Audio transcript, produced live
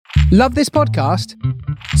Love this podcast?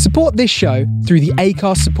 Support this show through the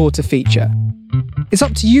Acast supporter feature. It's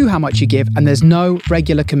up to you how much you give, and there's no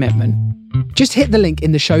regular commitment. Just hit the link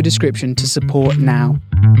in the show description to support now.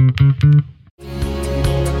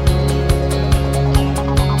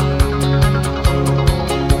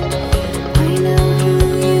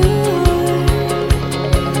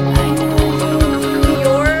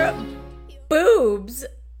 Your boobs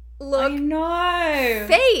look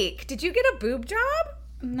fake. Did you get a boob job?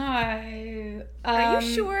 No. Are you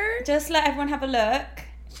sure? Just let everyone have a look.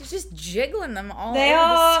 She's just jiggling them all They over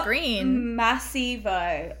are the screen.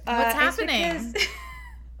 massivo. What's happening?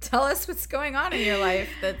 Tell us what's going on in your life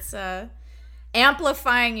that's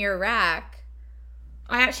amplifying your rack.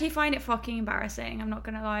 I actually find it fucking embarrassing. I'm not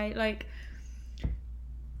gonna lie. Like,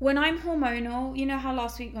 when I'm hormonal, you know how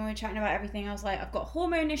last week when we were chatting about everything, I was like, I've got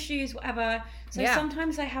hormone issues, whatever. So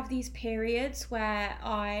sometimes I have these periods where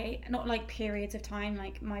not like periods of time,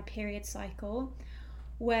 like my period cycle,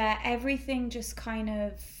 where everything just kind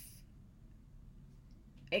of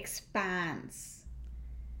expands.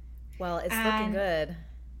 Well, it's looking good.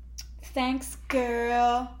 Thanks,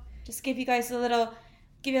 girl. Just give you guys a little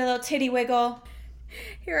titty wiggle.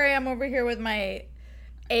 Here I am over here with my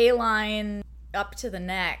A-line up to the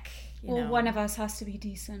neck. You know. One of us has to be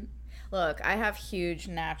decent. Look, I have huge,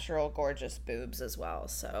 natural, gorgeous boobs as well,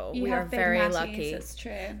 so we are very matties, lucky. That's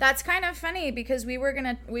true. That's kind of funny because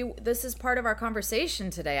this is part of our conversation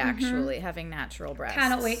today, actually, having natural breasts.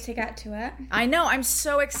 Cannot wait to get to it. I know. I'm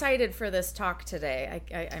so excited for this talk today.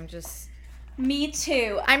 I'm just... Me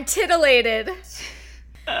too. I'm titillated.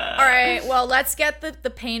 All right, well, let's get the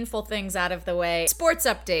painful things out of the way. Sports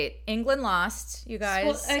update. England lost, you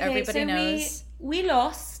guys. Everybody knows. We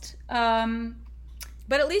lost.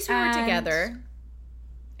 But at least we were together.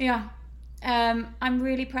 Yeah. I'm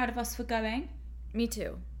really proud of us for going. Me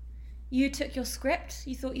too. You took your script.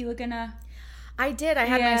 You thought you were going to... I did. I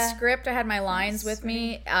had my script. I had my lines with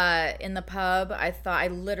me in the pub. I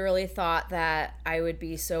literally thought that I would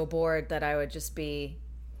be so bored that I would just be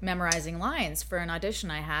memorizing lines for an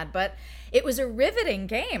audition I had. But it was a riveting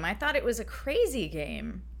game. I thought it was a crazy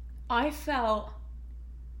game. I felt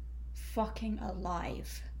fucking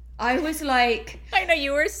alive. I was like... I know,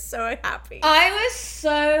 you were so happy. I was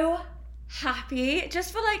so happy.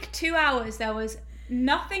 Just for like 2 hours, there was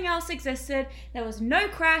nothing else existed. There was no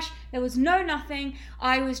crash. There was no nothing.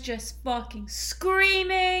 I was just fucking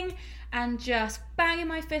screaming and just banging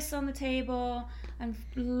my fists on the table and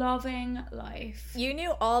loving life. You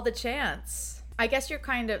knew all the chants. I guess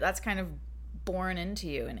that's kind of born into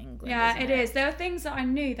you in England. Yeah, it is. There are things that I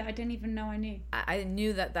knew that I didn't even know I knew. I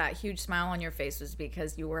knew that huge smile on your face was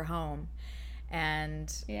because you were home.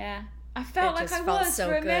 And yeah, I felt like I was so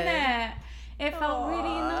for a good. minute. It felt really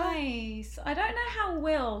nice. I don't know how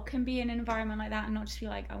Will can be in an environment like that and not just be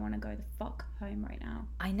like, I want to go the fuck home right now.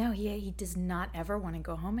 I know. He does not ever want to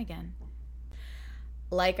go home again.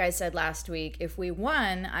 Like I said last week, if we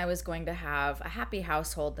won, I was going to have a happy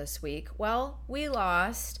household this week. Well, we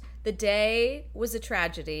lost. The day was a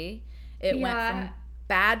tragedy. It went from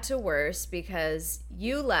bad to worse because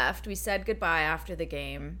you left. We said goodbye after the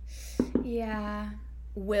game. Yeah.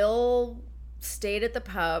 Will stayed at the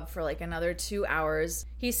pub for like another 2 hours.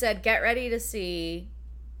 He said, get ready to see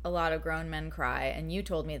a lot of grown men cry. And you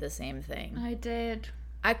told me the same thing. I did.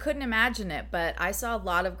 I couldn't imagine it, but I saw a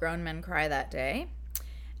lot of grown men cry that day.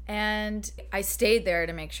 And I stayed there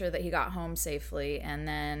to make sure that he got home safely. And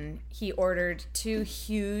then he ordered 2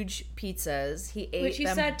 huge pizzas. He ate them. Which you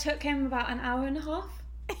said took him about an hour and a half?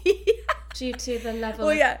 Yeah. Due to the level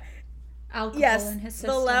of alcohol in his system.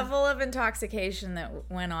 The level of intoxication that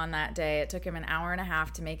went on that day. It took him an hour and a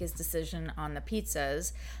half to make his decision on the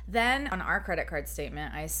pizzas. Then on our credit card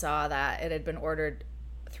statement, I saw that it had been ordered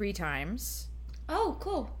 3 times. Oh,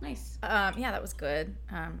 cool. Nice. Yeah, that was good.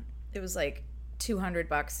 It was like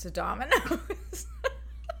 $200 to Domino's.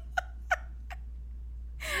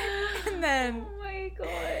 And then, oh my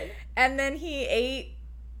God. And then he ate,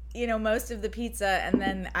 most of the pizza, and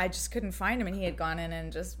then I just couldn't find him, and he had gone in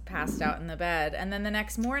and just passed out in the bed. And then the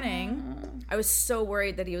next morning, I was so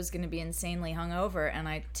worried that he was going to be insanely hungover, and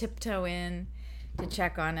I tiptoe in to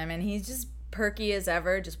check on him, and he's just perky as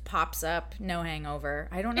ever, just pops up, no hangover.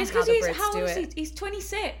 I don't know how the Brits do it. He's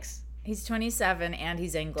 26. He's 27 and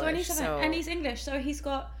he's English. 27 and he's English, so he's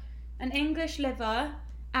got an English liver,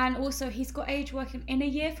 and also he's got age working. In a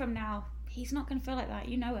year from now, he's not going to feel like that.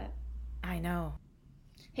 You know it. I know.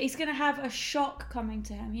 He's going to have a shock coming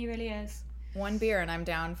to him. He really is. 1 beer and I'm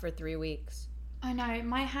down for 3 weeks. I know.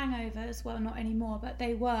 My hangovers, well, not anymore, but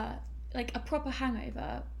they were. Like, a proper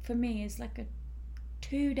hangover, for me, is like a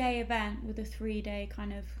 2-day event with a 3-day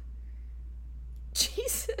kind of...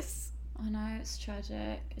 Jesus. know, it's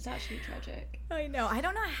tragic. It's actually tragic. I know. I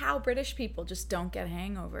don't know how British people just don't get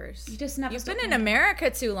hangovers. You just never. You've stop been in drinking. America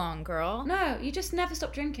too long, girl. No, you just never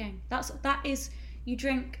stop drinking. That is. You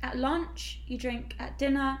drink at lunch. You drink at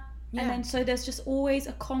dinner, and then so there's just always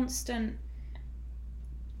a constant.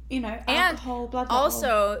 You know, alcohol, blood.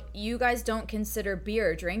 Also, you guys don't consider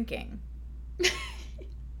beer drinking.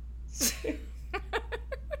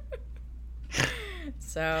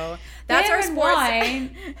 So that's beer our and sports.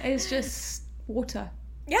 Wine is just water.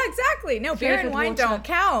 Yeah, exactly. No, beer and wine water. don't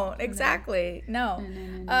count. Exactly. No.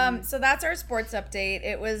 No. So that's our sports update.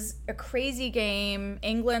 It was a crazy game.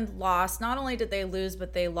 England lost. Not only did they lose,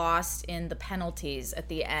 but they lost in the penalties at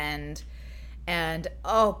the end. And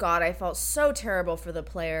oh god, I felt so terrible for the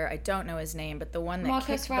player. I don't know his name, but the one that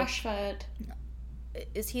Marcus kicked Rashford.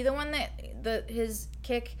 is he the one that his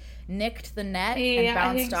kick nicked the net Yeah, and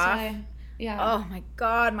bounced off? So. Yeah. Oh my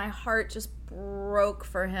god, my heart just broke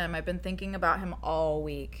for him. I've been thinking about him all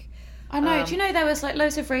week. I know. Do you know there was like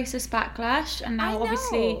loads of racist backlash, and now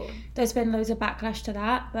obviously there's been loads of backlash to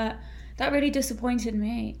that, but that really disappointed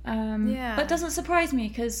me. But it doesn't surprise me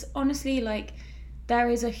because honestly, like, there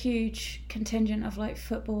is a huge contingent of like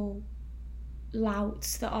football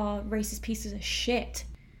louts that are racist pieces of shit.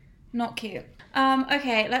 Not cute.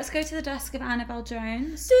 Okay, let's go to the desk of Annabelle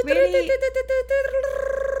Jones. Really?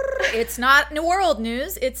 It's not world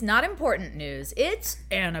news. It's not important news. It's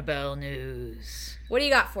Annabelle news. What do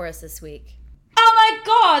you got for us this week? Oh my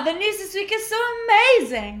god, the news this week is so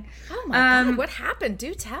amazing. Oh my god, what happened?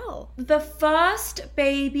 Do tell. The first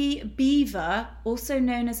baby beaver, also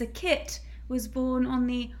known as a kit, was born on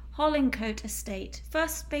the Hollingcote estate.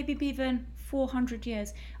 First baby beaver in 400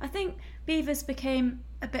 years. I think beavers became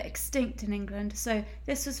a bit extinct in England, so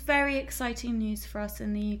this was very exciting news for us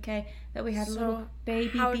in the UK that we had a little baby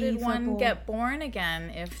beaver. How did one born. get born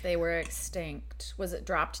again if they were extinct? Was it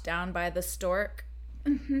dropped down by the stork?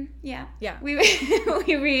 Mm-hmm. Yeah. Yeah. We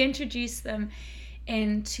reintroduced them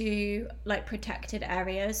into like protected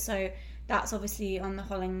areas. So that's obviously on the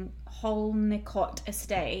Holnicott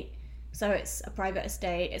estate. So it's a private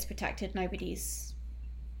estate. It's protected. Nobody's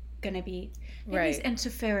gonna be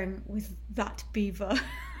interfering with that beaver.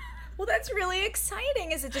 Well, that's really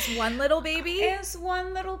exciting. Is it just one little baby? It's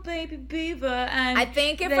one little baby beaver, and I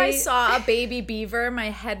think if I saw a baby beaver,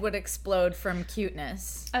 my head would explode from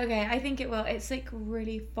cuteness. Okay, I think it will. It's like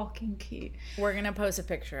really fucking cute. We're gonna post a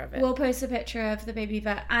picture of it. We'll post a picture of the baby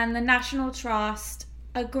beaver and the National Trust.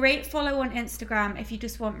 A great follow on Instagram if you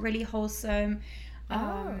just want really wholesome,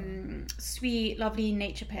 sweet, lovely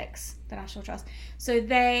nature pics. The National Trust. So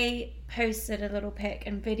they posted a little pic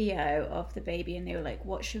and video of the baby, and they were like,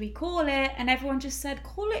 "What should we call it?" And everyone just said,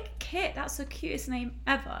 "Call it Kit. That's the cutest name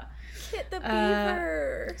ever." Kit the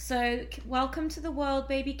beaver. So welcome to the world,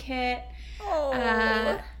 baby Kit.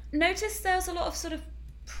 Oh. Notice there's a lot of sort of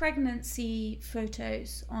pregnancy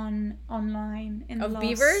photos online in the last...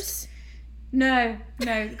 beavers? No,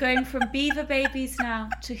 going from beaver babies now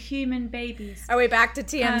to human babies. Are we back to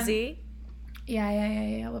TMZ?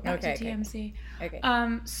 Yeah. We're back to TMZ. Okay.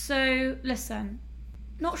 So listen,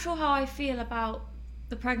 not sure how I feel about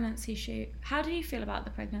the pregnancy shoot. How do you feel about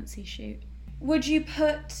the pregnancy shoot? Would you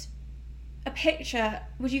put a picture?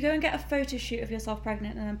 Would you go and get a photo shoot of yourself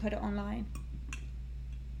pregnant and then put it online?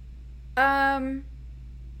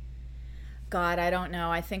 God, I don't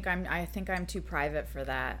know. I think I'm too private for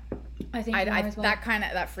that. I think as well.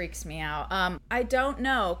 That freaks me out. I don't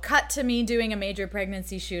know. Cut to me doing a major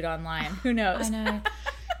pregnancy shoot online. Who knows? I know.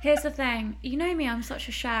 Here's the thing. You know me, I'm such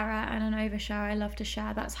a sharer and an oversharer. I love to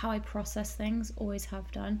share. That's how I process things. Always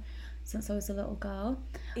have done since I was a little girl.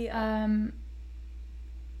 Yeah.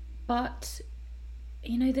 But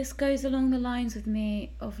you know, this goes along the lines with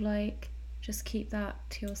me of like, just keep that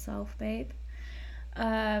to yourself, babe.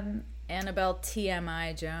 Annabelle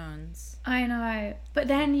TMI Jones. I know, but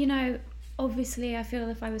then you know, obviously, I feel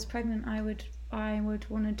if I was pregnant, I would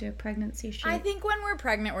want to do a pregnancy shoot. I think when we're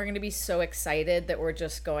pregnant, we're going to be so excited that we're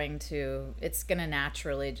just going to. It's going to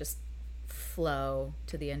naturally just flow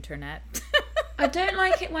to the internet. I don't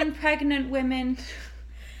like it when pregnant women.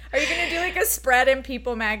 Are you going to do like a spread in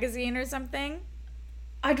People magazine or something?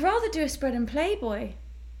 I'd rather do a spread in Playboy.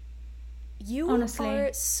 You honestly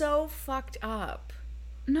are so fucked up.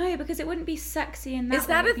 No, because it wouldn't be sexy in that. Is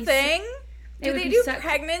that a thing? Do they do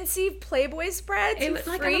pregnancy Playboy spreads? Like,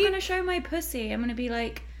 I'm not going to show my pussy. I'm going to be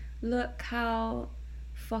like, look how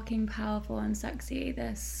fucking powerful and sexy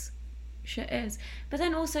this shit is. But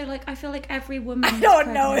then also, like, I feel like every woman I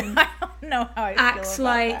don't know how I acts feel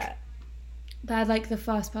about like that. They're like the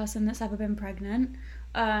first person that's ever been pregnant.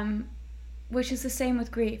 which is the same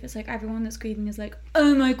with grief. It's like everyone that's grieving is like,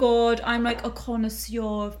 oh my God, I'm like a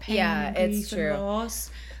connoisseur of pain and grief and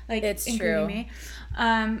loss. Like, it's including true.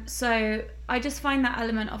 me. So I just find that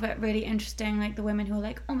element of it really interesting. Like the women who are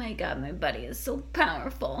like, oh my God, my body is so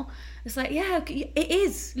powerful. It's like, yeah, it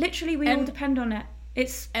is. Literally, we all depend on it.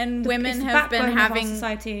 Women have been having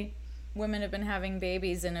society. Women have been having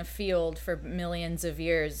babies in a field for millions of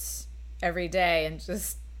years every day, and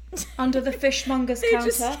just under the fishmonger's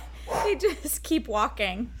counter. They just keep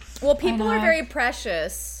walking. Well, people are very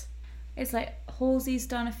precious. It's like Halsey's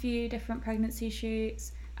done a few different pregnancy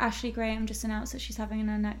shoots. Ashley Graham just announced that she's having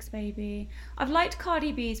her next baby. I've liked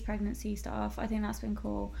Cardi B's pregnancy stuff. I think that's been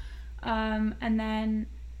cool. And then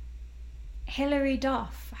Hilary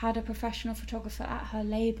Duff had a professional photographer at her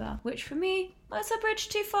labour, which for me, that's a bridge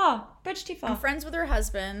too far. I'm friends with her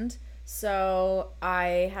husband, so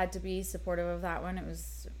I had to be supportive of that one. It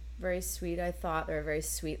was very sweet, I thought. They're a very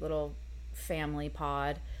sweet little family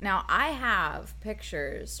pod. Now, I have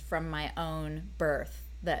pictures from my own birth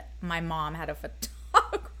that my mom had a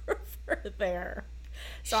photographer there.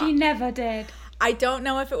 So she never did. I don't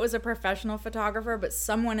know if it was a professional photographer, but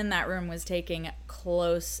someone in that room was taking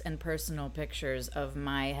close and personal pictures of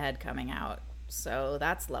my head coming out. So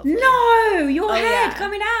that's lovely. No, your head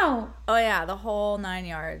coming out. Oh yeah, the whole 9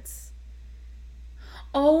 yards.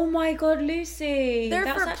 Oh my God, Lucy. They're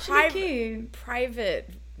that's for actually cute.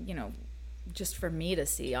 Private, just for me to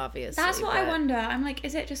see, obviously. That's what I wonder. I'm like,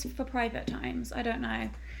 is it just for private times? I don't know.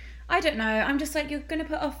 I'm just like, you're going to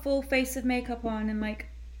put a full face of makeup on and like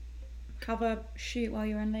have a shoot while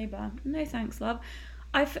you're in labour. No thanks, love.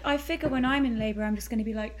 I figure when I'm in labour, I'm just going to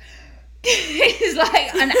be like, it's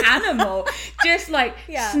like an animal. Just like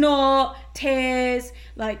snort, tears,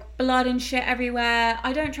 like blood and shit everywhere.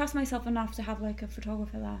 I don't trust myself enough to have like a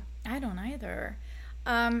photographer there. I don't either.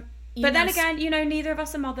 But then again, neither of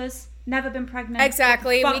us are mothers. Never been pregnant.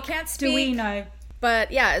 Exactly. We can't speak. Do we know?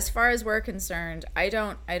 But yeah, as far as we're concerned, I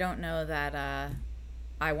don't know that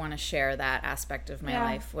I want to share that aspect of my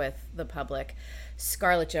life with the public.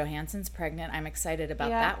 Scarlett Johansson's pregnant. I'm excited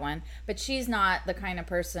about that one. But she's not the kind of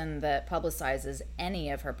person that publicizes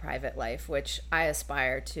any of her private life, which I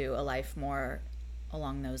aspire to a life more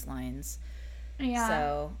along those lines. Yeah.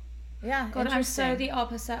 So, yeah, God, I'm so the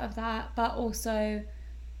opposite of that. But also,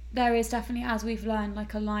 there is definitely, as we've learned,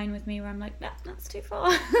 like a line with me where I'm like, no, that's too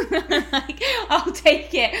far. Like, I'll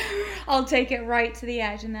take it right to the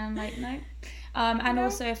edge. And then I'm like, no. And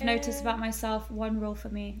also, if noticed about myself, one rule for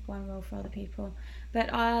me, one rule for other people. But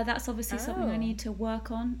that's obviously something I need to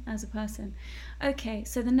work on as a person. Okay,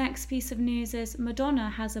 so the next piece of news is Madonna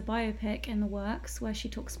has a biopic in the works where she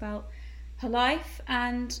talks about her life.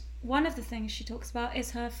 And one of the things she talks about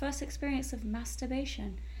is her first experience of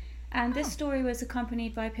masturbation. And this story was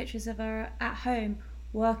accompanied by pictures of her at home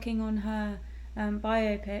working on her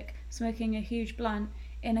biopic, smoking a huge blunt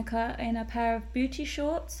in a pair of booty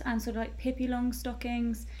shorts and sort of like Pippi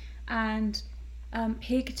Longstockings and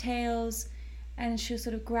pigtails, and she was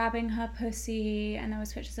sort of grabbing her pussy, and there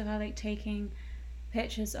was pictures of her like taking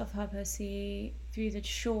pictures of her pussy through the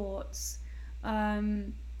shorts. Are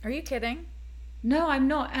you kidding? No, I'm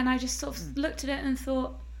not. And I just sort of looked at it and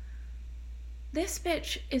thought, this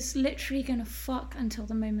bitch is literally gonna fuck until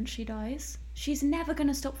the moment she dies. She's never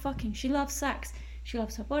gonna stop fucking. She loves sex. She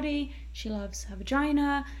loves her body. She loves her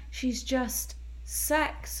vagina. She's just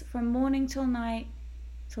sex from morning till night,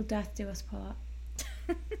 till death do us part.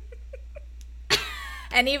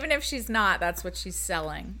 And even if she's not, that's what she's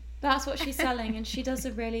selling. That's what she's selling, and she does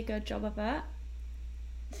a really good job of it.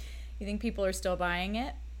 You think people are still buying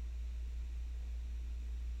it?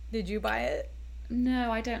 Did you buy it?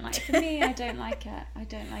 No, I don't like it. For me, I don't like it. I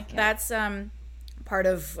don't like it. That's part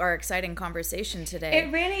of our exciting conversation today.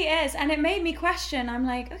 It really is. And it made me question. I'm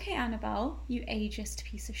like, okay, Annabelle, you ageist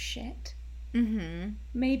piece of shit. Mm-hmm.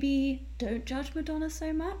 Maybe don't judge Madonna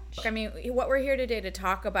so much. I mean, what we're here today to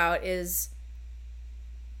talk about is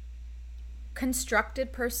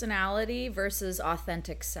constructed personality versus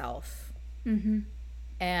authentic self. Mm-hmm.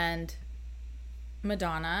 And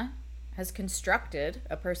Madonna has constructed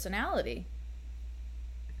a personality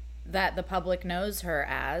that the public knows her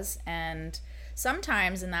as, and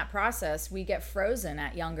sometimes in that process we get frozen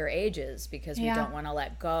at younger ages because we don't want to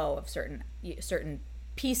let go of certain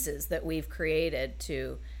pieces that we've created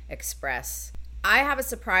to express. I have a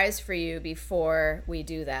surprise for you before we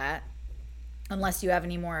do that, unless you have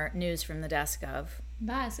any more news from the desk of.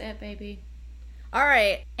 That's it, baby. All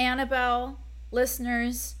right, Annabelle,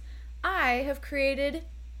 listeners, I have created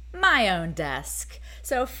my own desk.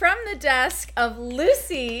 So from the desk of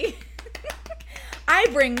Lucy, I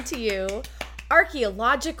bring to you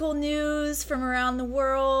archaeological news from around the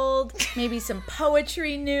world, maybe some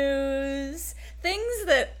poetry news, things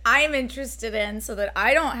that I'm interested in so that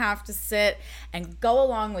I don't have to sit and go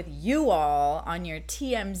along with you all on your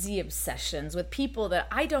TMZ obsessions with people that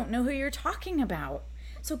I don't know who you're talking about.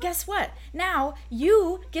 So guess what? Now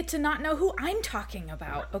you get to not know who I'm talking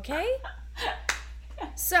about, okay?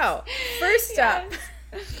 So, first up.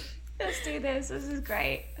 Let's do this. This is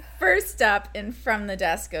great. First up, and from the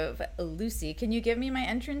desk of Lucy, can you give me my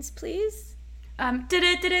entrance, please? From the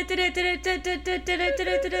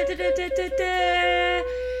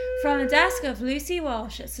desk of Lucy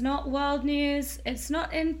Walsh. It's not world news. It's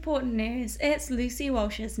not important news. It's Lucy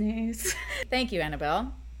Walsh's news. Thank you,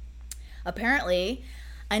 Annabelle. Apparently,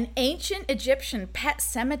 an ancient Egyptian pet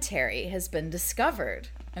cemetery has been discovered.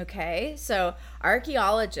 Okay, so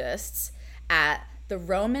archaeologists at the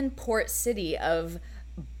Roman port city of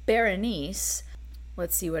Berenice,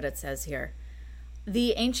 let's see what it says here.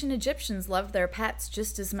 The ancient Egyptians loved their pets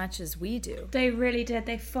just as much as we do. They really did.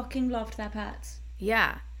 They fucking loved their pets.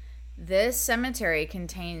 Yeah. This cemetery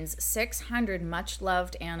contains 600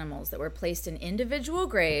 much-loved animals that were placed in individual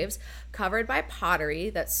graves covered by pottery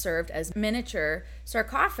that served as miniature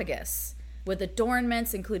sarcophagus with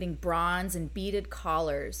adornments including bronze and beaded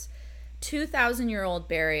collars. 2,000-year-old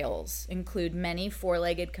burials include many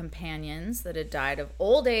four-legged companions that had died of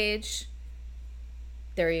old age.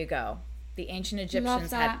 There you go. The ancient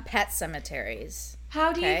Egyptians had pet cemeteries.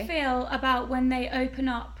 How do you feel about when they open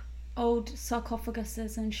up old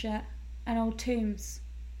sarcophaguses and shit and old tombs?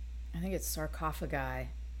 I think it's sarcophagi,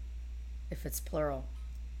 if it's plural.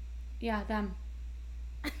 Yeah, them.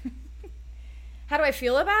 How do I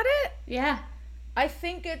feel about it? Yeah. I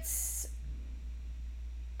think it's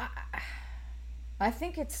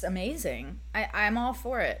amazing. I'm all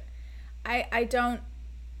for it. I don't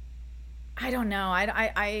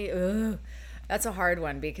know. That's a hard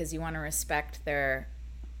one because you want to respect their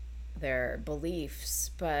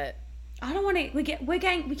beliefs, but I don't want to. We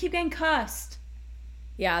keep getting cursed.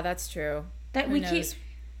 Yeah, that's true.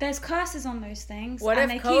 There's curses on those things. What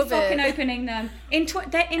and if they COVID? Keep fucking opening them. In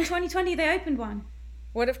 2020, they opened one.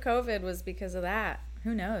 What if COVID was because of that?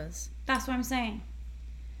 Who knows? That's what I'm saying.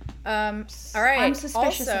 All right. I'm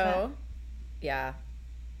suspicious of it. Yeah,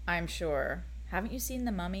 I'm sure. Haven't you seen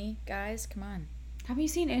The Mummy, guys? Come on. Have you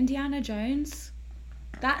seen Indiana Jones?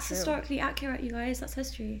 That's True. Historically accurate, you guys. That's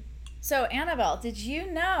history. So, Annabelle, did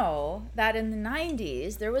you know that in the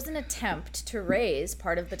 90s there was an attempt to raise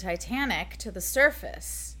part of the Titanic to the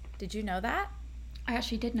surface? Did you know that? I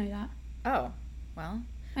actually did know that. Oh, well.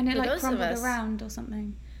 And it like crumbled around or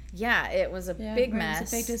something. Yeah, it was a big mess. It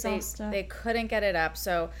was a big disaster. They couldn't get it up.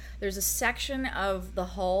 So there's a section of the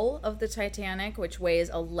hull of the Titanic which weighs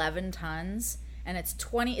 11 tons, and it's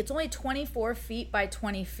only 24 feet by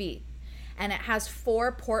 20 feet, and it has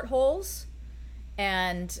 4 portholes.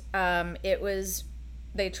 And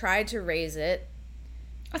they tried to raise it.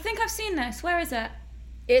 I think I've seen this. Where is it?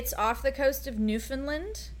 It's off the coast of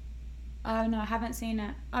Newfoundland. Oh no, I haven't seen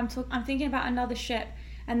it. I'm thinking about another ship,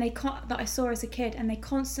 and that I saw as a kid, and they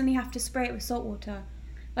constantly have to spray it with salt water,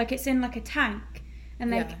 like it's in like a tank,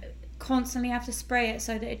 and they constantly have to spray it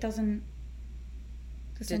so that it doesn't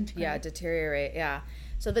disintegrate. Deteriorate. Yeah.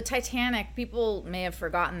 So the Titanic, people may have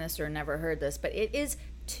forgotten this or never heard this, but it is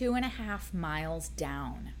 2.5 miles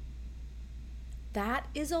down. That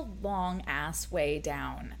is a long ass way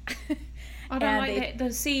down. I don't like it.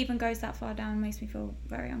 The sea even goes that far down. It makes me feel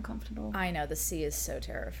very uncomfortable. I know, the sea is so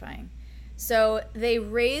terrifying. So they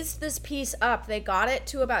raised this piece up. They got it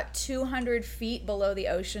to about 200 feet below the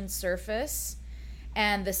ocean surface,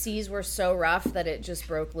 and the seas were so rough that it just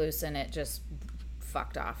broke loose and it just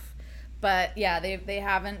fucked off. But yeah, they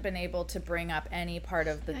haven't been able to bring up any part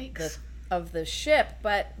of the ship,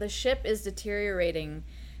 but the ship is deteriorating.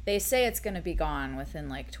 They say it's going to be gone within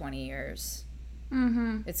like 20 years.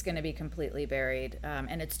 Mm-hmm. It's going to be completely buried,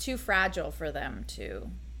 and it's too fragile for them to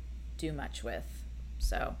do much with.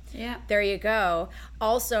 So there you go.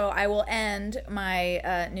 Also, I will end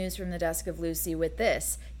my news from the desk of Lucy with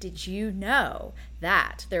this. Did you know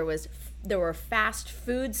that there were fast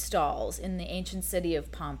food stalls in the ancient city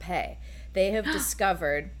of Pompeii? They have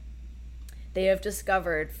discovered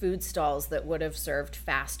food stalls that would have served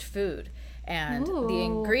fast food. And the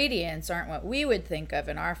ingredients aren't what we would think of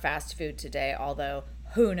in our fast food today, although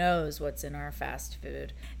who knows what's in our fast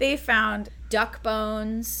food. They found duck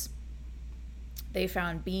bones. They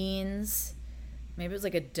found beans. Maybe it was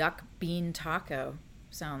like a duck bean taco,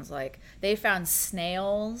 sounds like. They found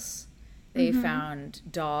snails. They found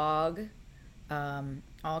dog.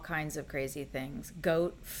 All kinds of crazy things.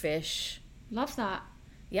 Goat, fish. Love that.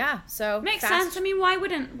 Yeah, so makes sense. I mean, why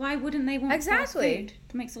wouldn't they want exactly fast food?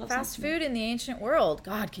 It makes a lot of fast sense. food in the ancient world.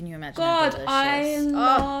 God, can you imagine? God, how delicious. I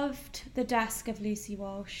loved the desk of Lucy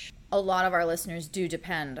Walsh. A lot of our listeners do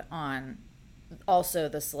depend on also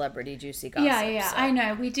the celebrity juicy gossip. Yeah, so I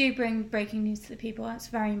know. We do bring breaking news to the people. That's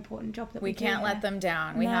a very important job that we do. We can't let them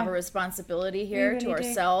down. We have a responsibility here to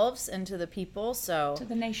ourselves and to the people. So to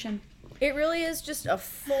the nation. It really is just a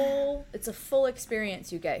full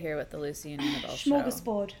experience you get here with the Lucy and Annabelle show.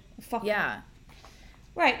 Smorgasbord. Yeah.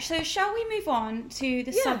 Right, so shall we move on to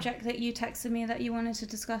the subject that you texted me that you wanted to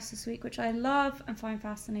discuss this week, which I love and find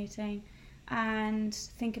fascinating and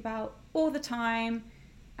think about all the time,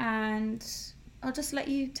 and I'll just let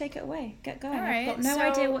you take it away. Get going. All right, I've got no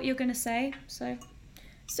idea what you're going to say,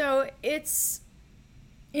 So it's,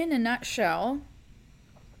 in a nutshell,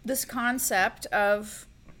 this concept of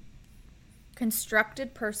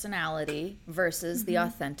constructed personality versus the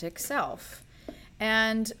authentic self.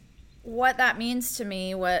 And what that means to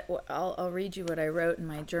me, I'll read you what I wrote in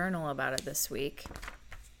my journal about it this week.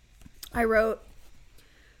 I wrote,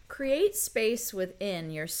 create space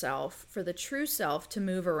within yourself for the true self to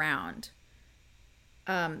move around.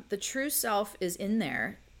 The true self is in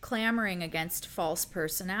there, clamoring against false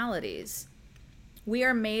personalities. We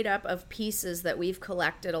are made up of pieces that we've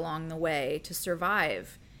collected along the way to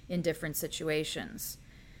survive in different situations.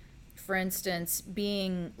 For instance,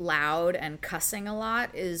 being loud and cussing a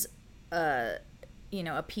lot is a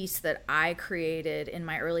piece that I created in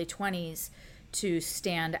my early 20s to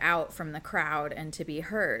stand out from the crowd and to be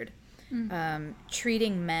heard.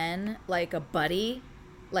 Treating men like a buddy,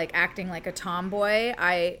 like acting like a tomboy,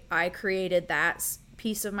 I created that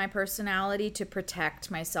piece of my personality to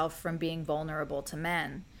protect myself from being vulnerable to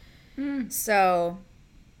men. So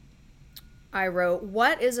I wrote,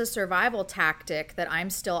 what is a survival tactic that I'm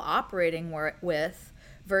still operating with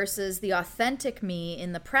versus the authentic me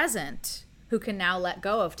in the present who can now let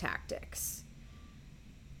go of tactics?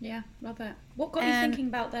 Yeah, love it. What got you thinking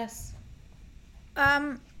about this?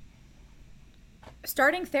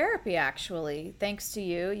 Starting therapy, actually. Thanks to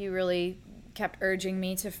you. You really kept urging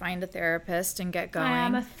me to find a therapist and get going. I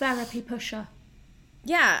am a therapy pusher.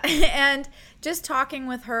 Yeah, and just talking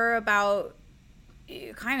with her about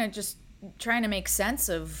kind of just trying to make sense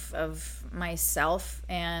of myself,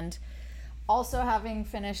 and also having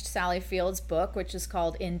finished Sally Field's book, which is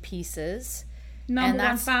called In Pieces. Number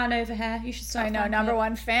one fan over here. You should start. I know, number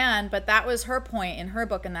one fan, but that was her point in her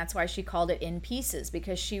book, and that's why she called it In Pieces,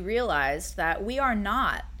 because she realized that we are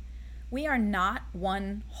not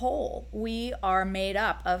one whole. We are made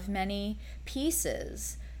up of many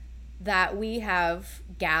pieces that we have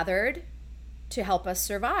gathered to help us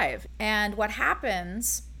survive. And what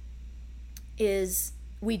happens is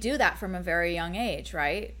we do that from a very young age,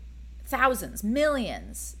 right? Thousands,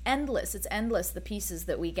 millions, endless. It's endless, the pieces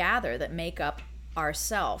that we gather that make up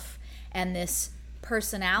ourself. And this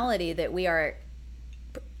personality that we are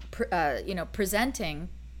presenting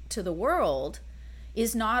to the world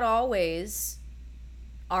is not always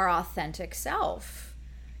our authentic self.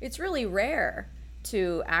 It's really rare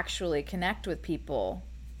to actually connect with people,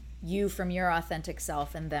 you from your authentic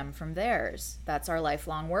self and them from theirs. That's our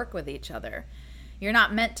lifelong work with each other. You're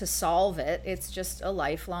not meant to solve it. It's just a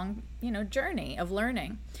lifelong, journey of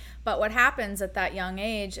learning. But what happens at that young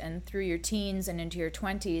age and through your teens and into your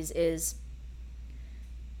 20s is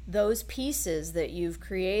those pieces that you've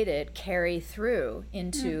created carry through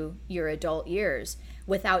into your adult years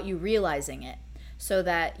without you realizing it, so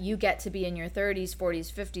that you get to be in your 30s,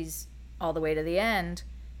 40s, 50s, all the way to the end,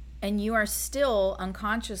 and you are still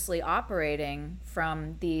unconsciously operating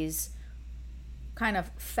from these kind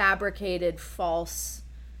of fabricated false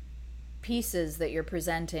pieces that you're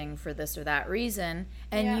presenting for this or that reason,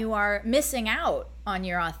 and you are missing out on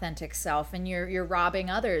your authentic self, and you're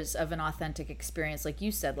robbing others of an authentic experience, like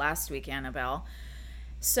you said last week, Annabelle.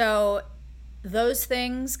 So those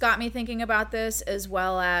things got me thinking about this, as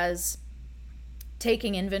well as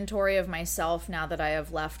taking inventory of myself now that I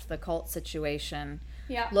have left the cult situation.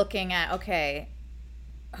 Looking at, okay,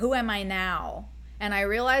 who am I now? And I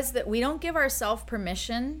realized that we don't give ourselves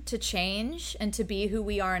permission to change and to be who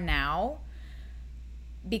we are now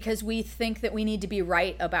because we think that we need to be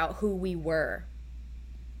right about who we were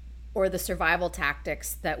or the survival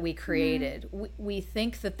tactics that we created. We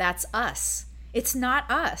think that that's us. It's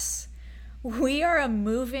not us. We are a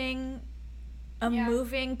moving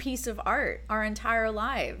piece of art our entire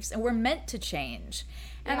lives, and we're meant to change.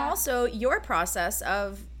 And also your process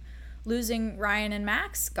of losing Ryan and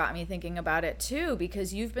Max got me thinking about it too,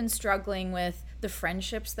 because you've been struggling with the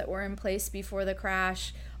friendships that were in place before the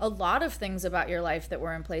crash, a lot of things about your life that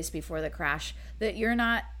were in place before the crash that you're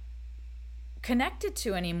not connected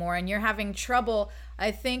to anymore, and you're having trouble.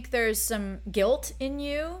 I think there's some guilt in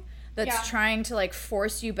you that's trying to like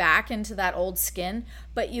force you back into that old skin,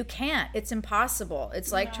 but you can't. It's impossible.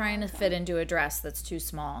 It's like trying to fit into a dress that's too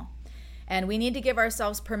small. And we need to give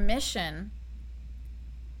ourselves permission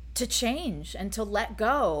to change and to let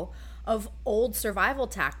go of old survival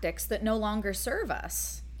tactics that no longer serve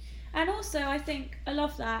us. And also, I think I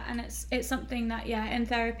love that, and it's something that in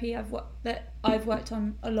therapy I've worked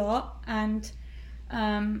on a lot, and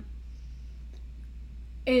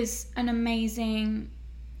is an amazing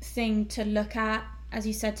thing to look at. As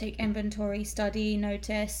you said, take inventory, study,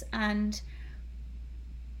 notice. And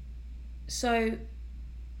so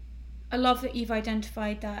I love that you've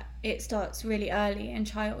identified that it starts really early in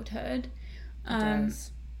childhood. It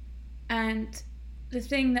does. And the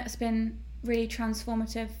thing that's been really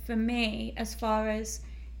transformative for me, as far as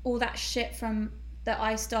all that shit from that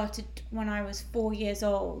I started when I was 4 years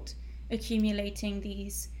old, accumulating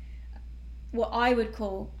these what I would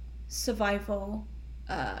call survival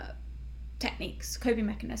techniques, coping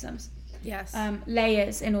mechanisms,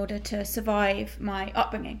 layers in order to survive my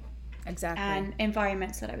upbringing, and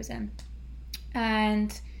environments that I was in.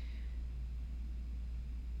 And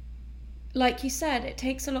like you said, it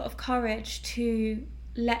takes a lot of courage to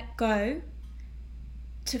let go,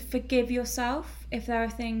 to forgive yourself if there are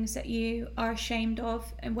things that you are ashamed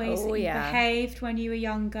of and ways that you behaved when you were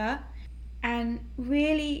younger, and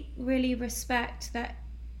really, really respect that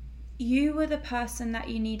you were the person that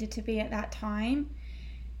you needed to be at that time,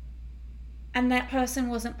 and that person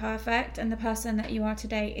wasn't perfect, and the person that you are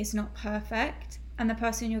today is not perfect, and the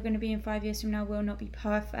person you're going to be in 5 years from now will not be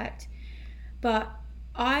perfect. But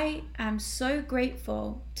I am so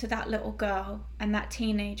grateful to that little girl and that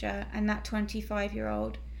teenager and that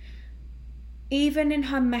 25-year-old, even in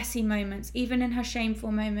her messy moments, even in her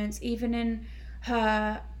shameful moments, even in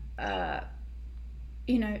her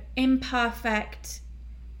imperfect,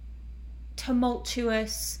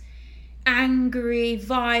 tumultuous, angry,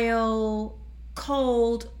 vile,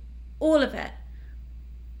 cold, all of it.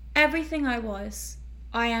 Everything I was,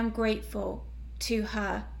 I am grateful to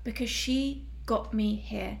her, because she got me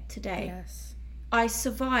here today. Yes. I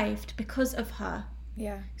survived because of her.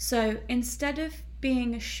 Yeah. So instead of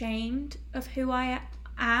being ashamed of who I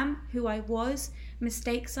am, who I was,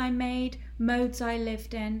 mistakes I made, modes I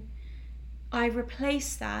lived in, I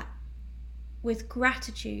replace that with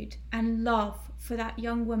gratitude and love for that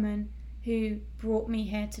young woman who brought me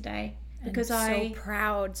here today. Because I'm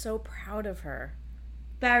so proud of her.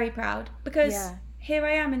 Very proud. Because here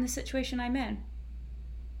I am in the situation I'm in.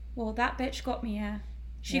 Well, that bitch got me here.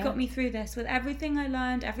 She got me through this with everything I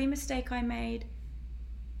learned, every mistake I made.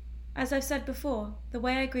 As I've said before, the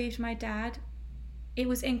way I grieved my dad, it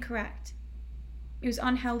was incorrect. It was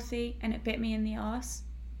unhealthy, and it bit me in the arse.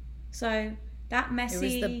 So that messy...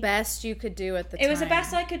 It was the best you could do at the time. It was the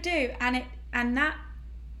best I could do, and that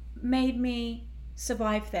made me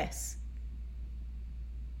survive this.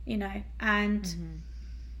 And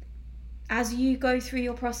as you go through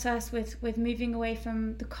your process with moving away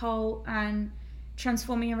from the cult and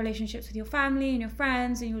transforming your relationships with your family and your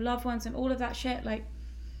friends and your loved ones and all of that shit, like,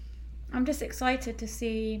 I'm just excited to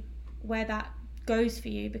see where that goes for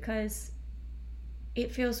you, because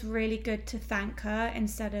it feels really good to thank her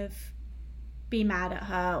instead of be mad at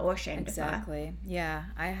her or ashamed of her. Exactly. Yeah.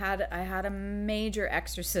 I had a major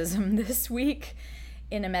exorcism this week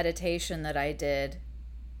in a meditation that I did,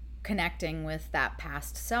 connecting with that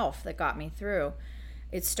past self that got me through.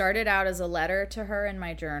 It started out as a letter to her in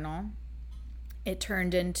my journal. It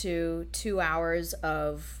turned into 2 hours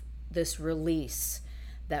of this release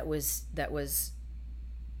that was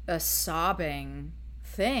a sobbing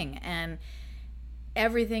thing. And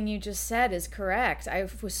everything you just said is correct. I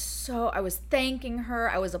was thanking her,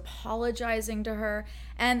 I was apologizing to her,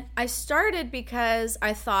 and I started because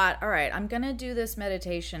I thought, all right, I'm going to do this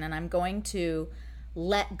meditation and I'm going to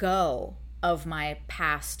let go of my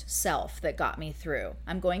past self that got me through.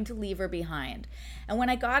 I'm going to leave her behind. And when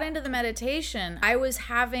I got into the meditation, I was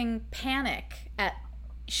having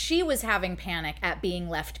she was having panic at being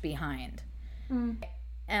left behind.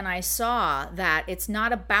 And I saw that it's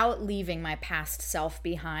not about leaving my past self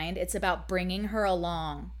behind. It's about bringing her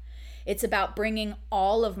along. It's about bringing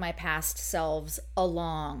all of my past selves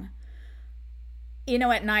along.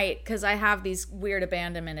 At night, because I have these weird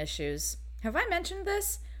abandonment issues. Have I mentioned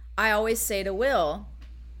this? I always say to Will,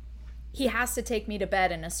 he has to take me to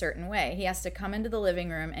bed in a certain way. He has to come into the living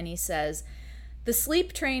room and he says, the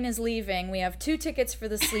sleep train is leaving. We have 2 tickets for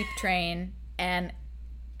the sleep train and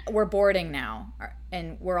we're boarding now.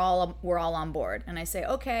 And we're all on board. And I say,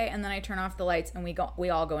 okay. And then I turn off the lights and we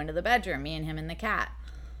all go into the bedroom, me and him and the cat.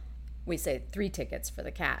 we say 3 tickets for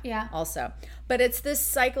the cat Yeah. also. But it's this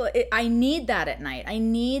cycle. I need that at night. I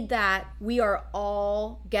need that we are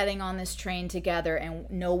all getting on this train together and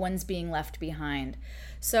no one's being left behind.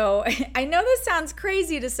 So I know this sounds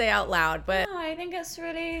crazy to say out loud, but No, I think it's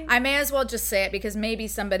really... I may as well just say it because maybe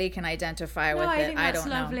somebody can identify with it. I think that's don't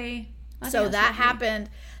know. lovely. So that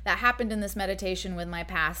happened in this meditation with my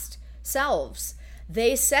past selves.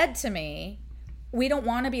 They said to me, we don't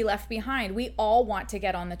want to be left behind. We all want to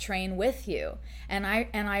get on the train with you. And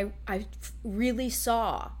I really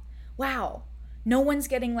saw, wow, no one's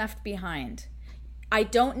getting left behind. I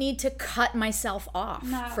don't need to cut myself off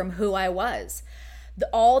from who I was.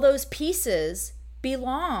 All those pieces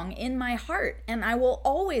belong in my heart, and I will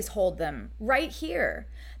always hold them right here.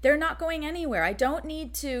 They're not going anywhere. I don't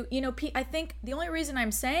need to, I think the only reason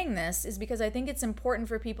I'm saying this is because I think it's important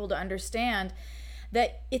for people to understand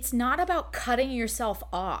that it's not about cutting yourself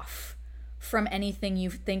off from anything you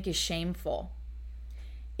think is shameful.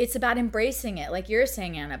 It's about embracing it. Like you're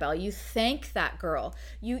saying, Annabelle, you thank that girl.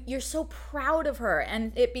 You're so proud of her.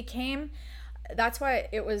 And that's why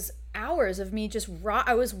it was hours of me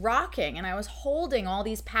I was rocking and I was holding all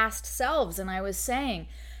these past selves and I was saying,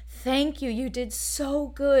 thank you. You did so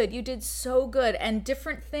good. You did so good. And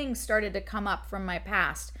different things started to come up from my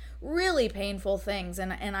past, really painful things.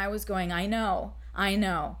 And I was going, I know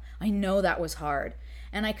that was hard.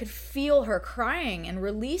 And I could feel her crying and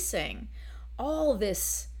releasing all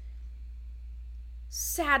this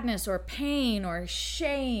sadness or pain or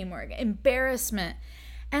shame or embarrassment.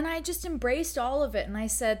 And I just embraced all of it. And I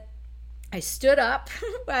said, I stood up.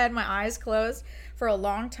 I had my eyes closed for a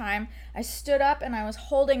long time. I stood up and I was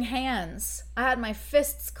holding hands. I had my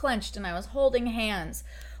fists clenched and I was holding hands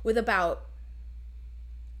with about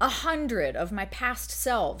 100 of my past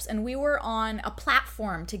selves. And we were on a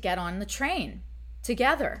platform to get on the train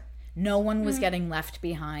together. No one was getting left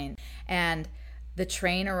behind. And the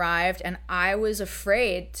train arrived and I was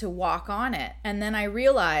afraid to walk on it. And then I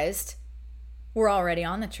realized we're already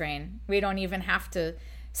on the train. We don't even have to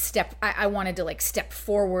I wanted to step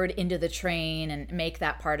forward into the train and make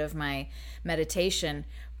that part of my meditation.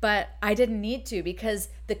 But I didn't need to because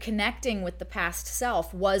the connecting with the past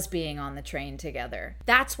self was being on the train together.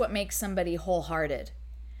 That's what makes somebody wholehearted.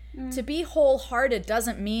 To be wholehearted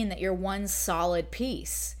doesn't mean that you're one solid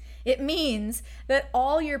piece. It means that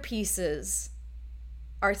all your pieces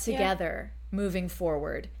are together moving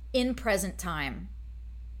forward in present time.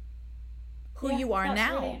 Who you are that's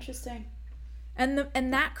now. Really interesting.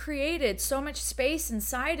 And that created so much space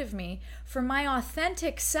inside of me for my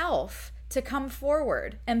authentic self to come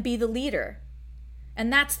forward and be the leader.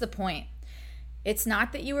 And that's the point. It's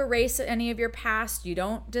not that you erase any of your past, you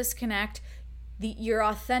don't disconnect. Your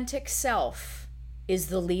authentic self is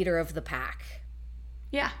the leader of the pack.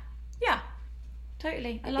 Yeah.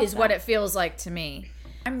 Totally. I love is that. What it feels like to me.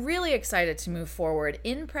 I'm really excited to move forward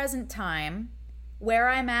in present time, where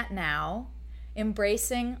I'm at now,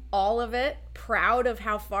 embracing all of it, proud of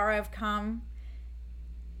how far I've come.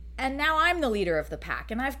 And now I'm the leader of the pack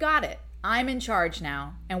and I've got it. I'm in charge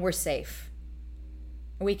now and we're safe.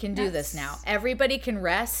 We can do this now. Everybody can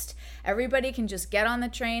rest. Everybody can just get on the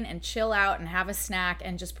train and chill out and have a snack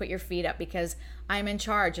and just put your feet up because I'm in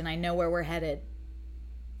charge and I know where we're headed.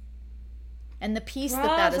 And the peace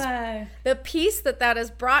that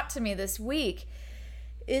has brought to me this week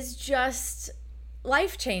is just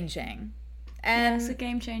life-changing. And it's a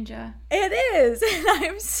game changer. It is. And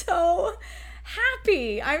I'm so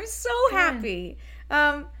happy. I'm so happy.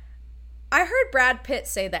 I heard Brad Pitt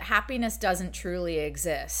say that happiness doesn't truly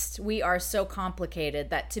exist. We are so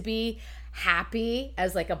complicated that to be happy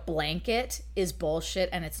as a blanket is bullshit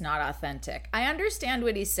and it's not authentic. I understand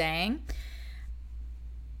what he's saying.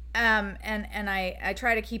 And I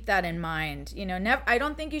try to keep that in mind. I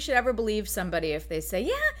don't think you should ever believe somebody if they say,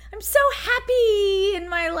 yeah, I'm so happy in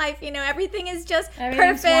my life. Everything is just perfect.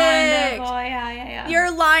 Wonderful. Yeah.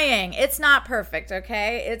 You're lying. It's not perfect,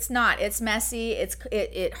 okay? It's not. It's messy.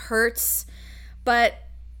 It hurts. But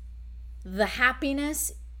the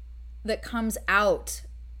happiness that comes out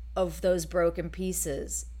of those broken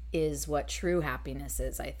pieces is what true happiness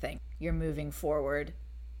is, I think. You're moving forward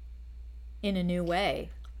in a new way.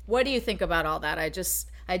 What do you think about all that? I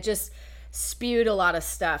just spewed a lot of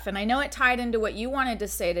stuff. And I know it tied into what you wanted to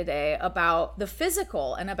say today about the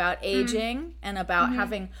physical and about aging and about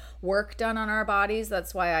having work done on our bodies.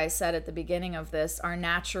 That's why I said at the beginning of this, our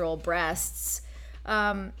natural breasts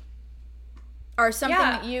are something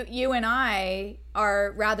that you and I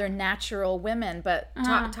are rather natural women. But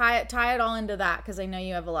tie it all into that because I know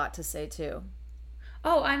you have a lot to say too.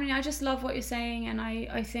 Oh, I mean, I just love what you're saying, and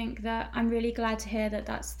I think that I'm really glad to hear that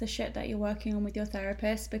that's the shit that you're working on with your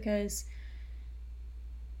therapist, because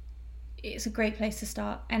it's a great place to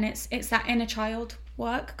start, and it's that inner child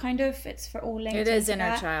work, kind of. It's for all linked. It is into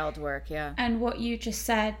inner that. child work, yeah. And what you just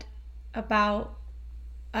said about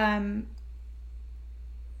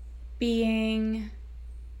being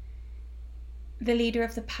the leader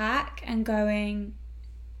of the pack and going,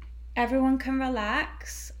 everyone can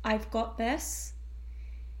relax, I've got this.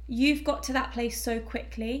 You've got to that place so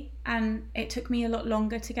quickly, and it took me a lot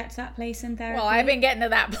longer to get to that place in therapy. Well, I've been getting to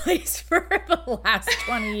that place for the last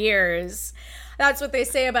 20 years. That's what they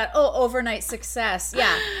say about, overnight success.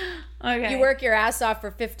 Yeah. Okay. You work your ass off for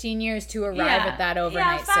 15 years to arrive at that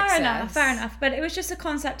overnight success. Fair enough. But it was just a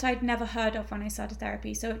concept I'd never heard of when I started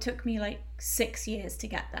therapy. So it took me like 6 years to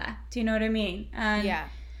get there. Do you know what I mean? And, yeah.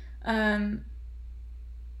 And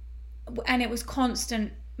it was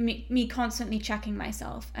constant, me constantly checking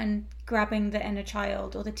myself and grabbing the inner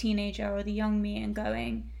child or the teenager or the young me and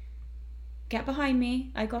going, get behind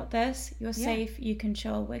me. I got this. You're safe. You can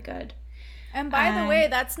chill. We're good. And by the way,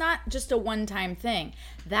 that's not just a one-time thing.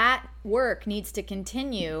 That work needs to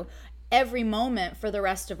continue every moment for the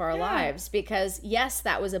rest of our lives, because yes,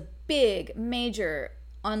 that was a big, major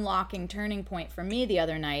unlocking turning point for me the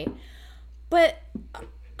other night. But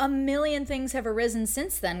a million things have arisen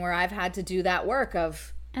since then where I've had to do that work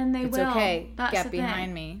of, and it's will. okay, That's get the behind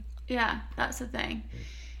thing. me. Yeah, that's the thing.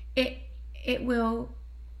 It will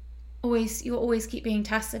always, you'll always keep being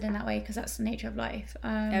tested in that way, because that's the nature of life.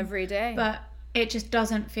 Every day. But it just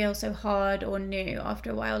doesn't feel so hard or new after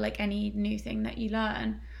a while, like any new thing that you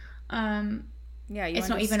learn. It's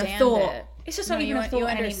not even a thought. It's just not even a thought anymore.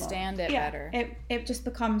 You understand it better. It just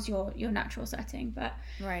becomes your natural setting. But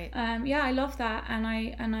right. I love that, and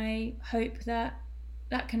I hope that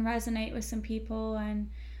can resonate with some people, and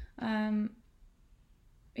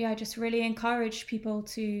I just really encourage people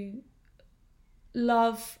to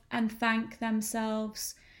love and thank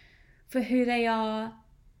themselves for who they are,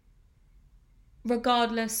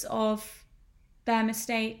 regardless of their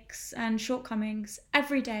mistakes and shortcomings,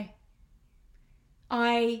 every day.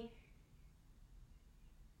 I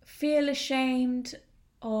feel ashamed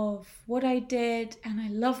of what I did, and I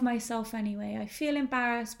love myself anyway. I feel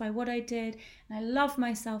embarrassed by what I did, and I love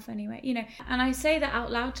myself anyway, and I say that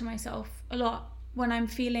out loud to myself a lot when I'm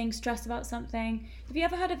feeling stressed about something. Have you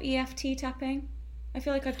ever heard of EFT tapping? I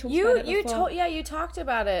feel like I've talked about it before. You talked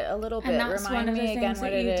about it a little bit. And that's Remind one of the me again things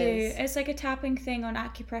what that you it do. is. It's like a tapping thing on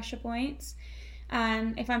acupressure points.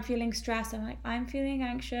 And if I'm feeling stressed, I'm like, I'm feeling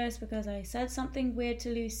anxious because I said something weird to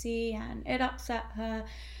Lucy and it upset her.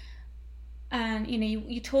 And,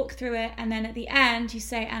 you talk through it. And then at the end, you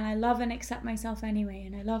say, and I love and accept myself anyway.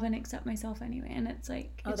 And I love and accept myself anyway. And it's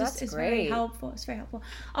like, it's very helpful. It's very helpful.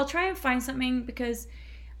 I'll try and find something, because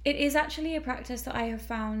it is actually a practice that I have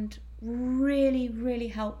found really, really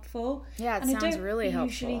helpful. Yeah, it sounds really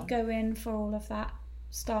helpful. I usually go in for all of that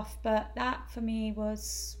stuff, but that for me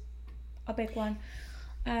was a big one.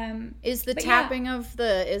 Is the tapping of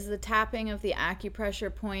the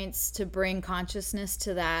acupressure points to bring consciousness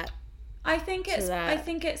to that? I think it's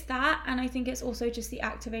that, and I think it's also just the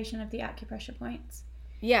activation of the acupressure points.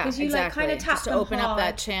 Yeah, because you exactly. kind of tap just to them open hard. up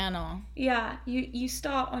that channel. Yeah, you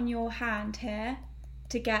start on your hand here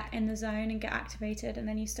to get in the zone and get activated, and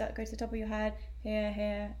then you go to the top of your head,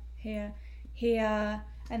 here,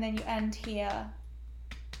 and then you end here.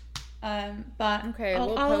 But okay,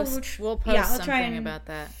 we'll post something about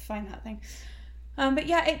that. Find that thing. But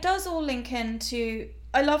yeah, it does all link into.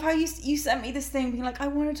 I love how you sent me this thing being like, I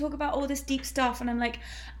want to talk about all this deep stuff, and I'm like,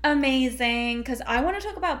 amazing, because I want to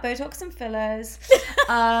talk about Botox and fillers.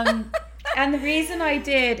 And the reason I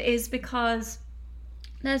did is because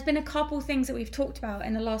there's been a couple things that we've talked about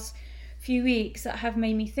in the last few weeks that have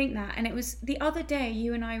made me think that. And it was the other day,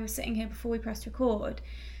 you and I were sitting here before we pressed record,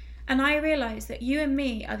 and I realised that you and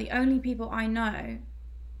me are the only people I know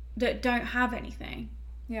that don't have anything.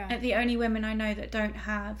 Yeah. And the only women I know that don't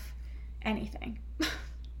have anything.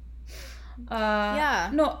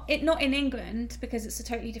 Not in England, because it's a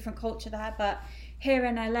totally different culture there, but here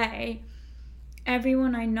in LA,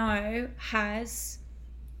 everyone I know has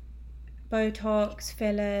Botox,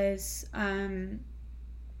 fillers, and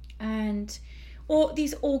all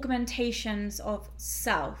these augmentations of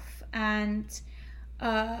self. And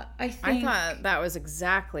I thought that was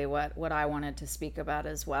exactly what I wanted to speak about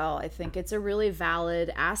as well. I think it's a really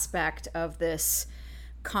valid aspect of this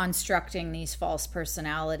constructing these false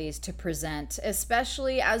personalities to present,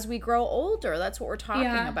 especially as we grow older. That's what we're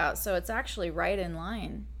talking about. So it's actually right in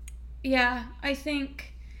line. Yeah, I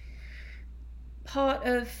think part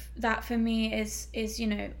of that for me is you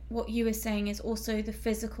know, what you were saying is also the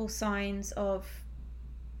physical signs of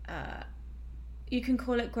you can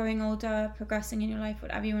call it growing older, progressing in your life,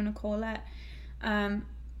 whatever you want to call it.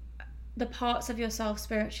 The parts of yourself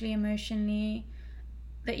spiritually, emotionally,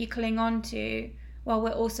 that you cling on to, while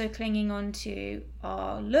we're also clinging on to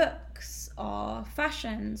our looks, our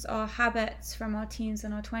fashions, our habits from our teens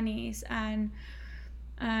and our 20s. And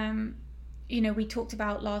you know, we talked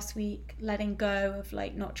about last week letting go of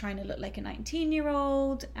like not trying to look like a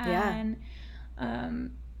 19-year-old. And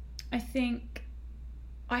I think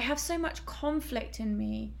I have so much conflict in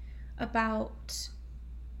me about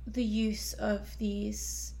the use of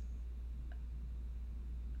these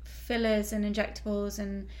fillers and injectables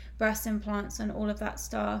and breast implants and all of that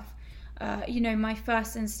stuff. You know, my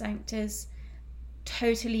first instinct is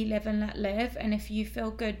totally live and let live, and if you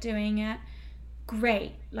feel good doing it,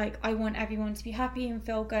 great. Like, I want everyone to be happy and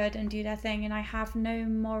feel good and do their thing, and I have no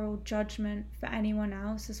moral judgment for anyone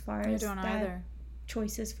else as far as their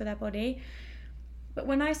choices for their body. But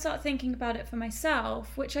when I start thinking about it for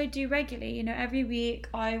myself, which I do regularly, you know, every week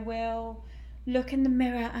I will look in the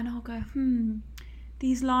mirror and I'll go,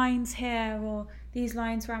 these lines here, or these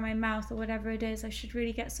lines around my mouth, or whatever it is, I should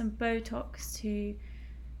really get some Botox to,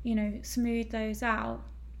 you know, smooth those out.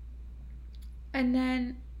 And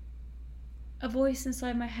then a voice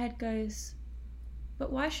inside my head goes,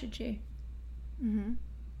 but why should you?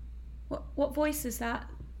 What voice is that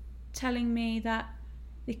telling me that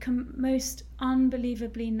the most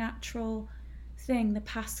unbelievably natural thing, the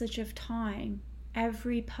passage of time,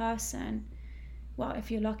 every person, well,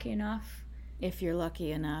 if you're lucky enough, is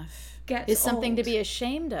something to be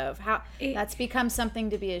ashamed of? That's become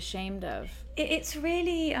something to be ashamed of. It's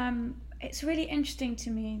really interesting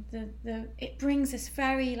to me. It brings this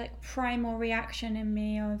very like primal reaction in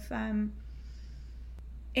me of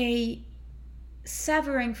a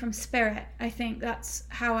severing from spirit. I think that's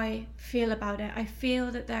how I feel about it. I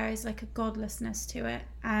feel that there is like a godlessness to it,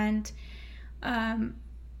 and I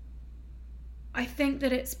think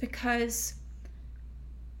that it's because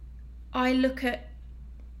I look at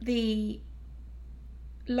the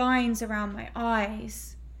lines around my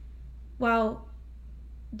eyes. Well,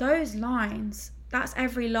 those lines, that's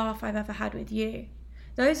every laugh I've ever had with you.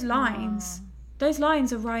 Those lines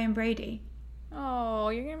are Ryan Brady. Oh,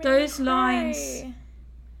 you're gonna make those me cry. Lines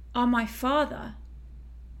are my father.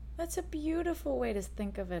 That's a beautiful way to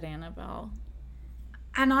think of it, Annabelle.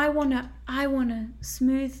 And I wanna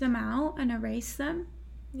smooth them out and erase them.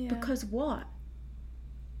 Yeah. Because what?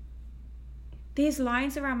 These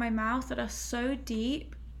lines around my mouth that are so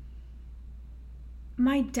deep.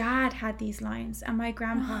 My dad had these lines, and my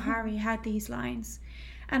grandpa Harry had these lines.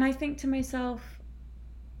 And I think to myself,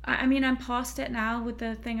 I mean, I'm past it now with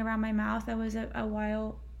the thing around my mouth. There was a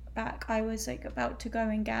while back, I was like about to go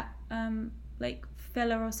and get like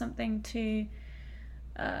filler or something to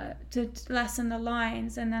lessen the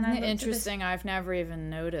lines, and then interesting. I've never even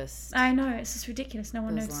noticed. I know, it's just ridiculous. No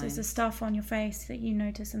one notices the stuff on your face that you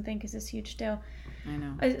notice and think is this huge deal. I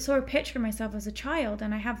know. I saw a picture of myself as a child,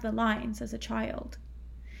 and I have the lines as a child.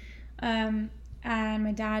 And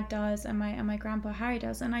my dad does, and my grandpa Harry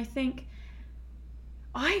does, and I think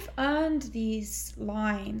I've earned these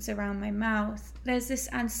lines around my mouth. There's this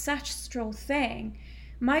ancestral thing.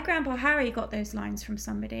 My grandpa Harry got those lines from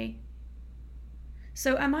somebody.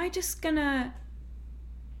 So am I just gonna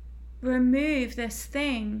remove this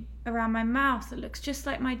thing around my mouth that looks just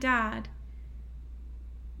like my dad?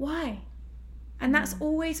 Why? And that's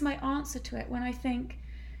always my answer to it when I think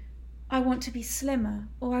I want to be slimmer,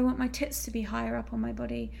 or I want my tits to be higher up on my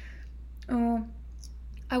body, or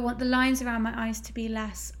I want the lines around my eyes to be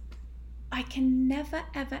less. I can never,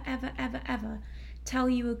 ever, ever, ever, ever tell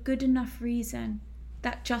you a good enough reason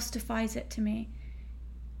that justifies it to me.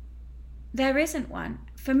 There isn't one.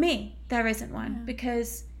 For me, there isn't one.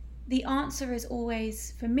 Because the answer is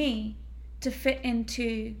always, for me, to fit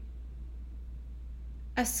into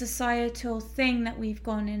a societal thing that we've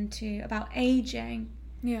gone into about aging.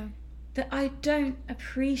 Yeah. That I don't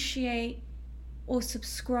appreciate or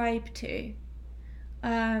subscribe to.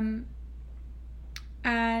 And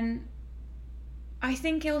I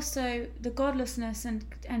think also the godlessness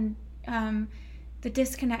and the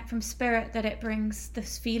disconnect from spirit that it brings,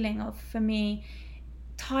 this feeling of, for me,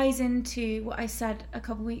 ties into what I said a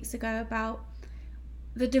couple weeks ago about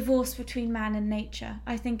the divorce between man and nature.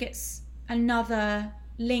 I think it's another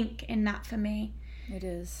link in that for me. It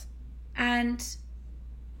is. And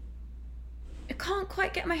I can't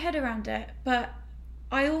quite get my head around it, but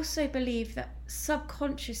I also believe that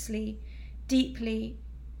subconsciously, deeply,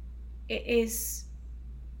 it is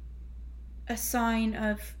a sign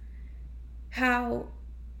of how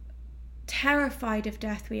terrified of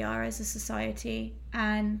death we are as a society,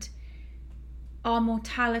 and our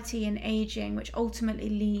mortality and aging, which ultimately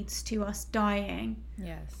leads to us dying.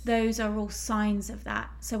 Yes. Those are all signs of that.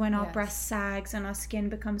 So when our breast sags and our skin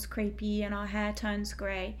becomes crepey and our hair turns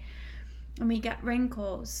grey and we get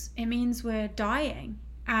wrinkles, it means we're dying.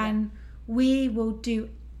 And we will do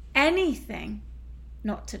anything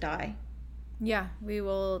not to die. Yeah, we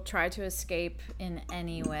will try to escape in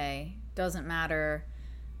any way. Doesn't matter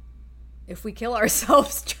if we kill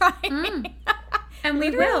ourselves trying. And we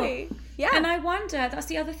will. Yeah. And I wonder, that's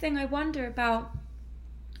the other thing I wonder about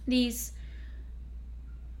these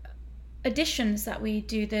additions that we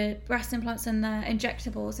do, the breast implants and the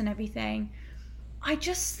injectables and everything. I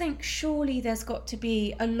just think surely there's got to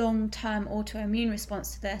be a long-term autoimmune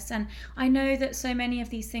response to this. And I know that so many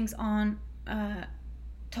of these things aren't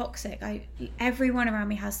toxic. Everyone around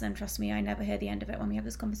me has them, trust me. I never hear the end of it when we have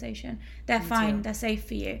this conversation. They're fine, they're safe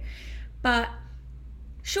for you. But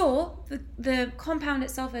sure, the compound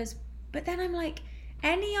itself is, but then I'm like,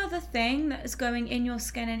 any other thing that is going in your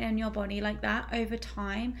skin and in your body like that over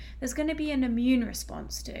time, there's going to be an immune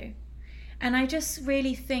response to. And I just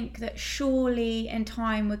really think that surely in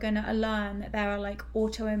time we're going to learn that there are like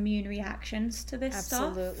autoimmune reactions to this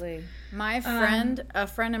stuff. Absolutely. My friend, a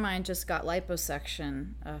friend of mine just got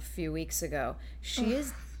liposuction a few weeks ago. She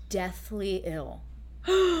is deathly ill.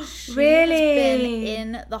 She Really? has been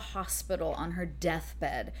in the hospital on her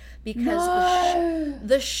deathbed because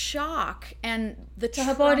the shock and the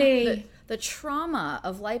her body. the trauma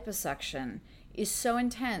of liposuction is so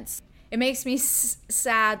intense. It makes me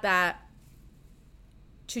sad that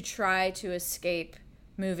to try to escape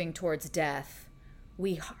moving towards death,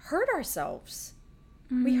 we hurt ourselves.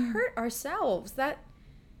 We hurt ourselves. That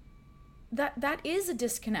is a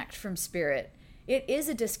disconnect from spirit. It is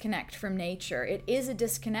a disconnect from nature. It is a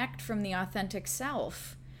disconnect from the authentic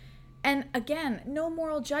self. And again, no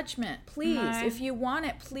moral judgment. Please, if you want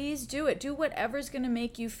it, please do it. Do whatever's going to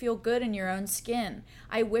make you feel good in your own skin.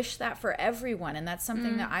 I wish that for everyone, and that's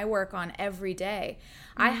something that I work on every day.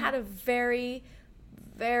 I had a very,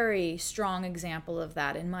 very strong example of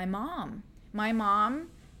that in my mom. My mom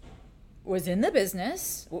was in the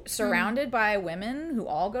business, surrounded by women who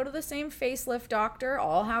all go to the same facelift doctor,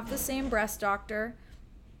 all have the same breast doctor.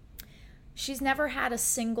 She's never had a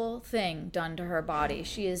single thing done to her body.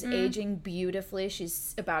 She is aging beautifully. She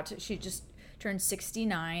just turned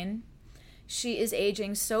 69. She is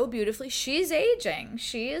aging so beautifully. She's aging.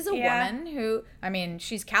 She is a woman who, I mean,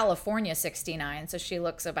 she's California 69, so she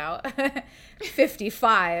looks about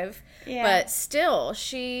 55. But still,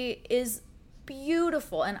 she is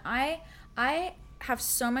beautiful. And I have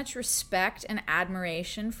so much respect and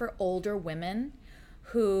admiration for older women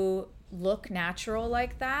who look natural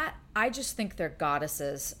like that. I just think they're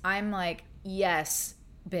goddesses. I'm like, yes,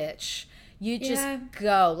 bitch. You just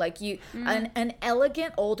go. Like an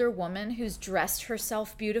elegant older woman who's dressed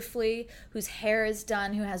herself beautifully, whose hair is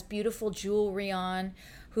done, who has beautiful jewelry on,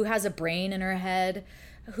 who has a brain in her head,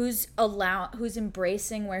 who's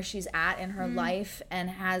embracing where she's at in her life and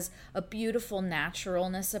has a beautiful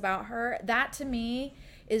naturalness about her. That to me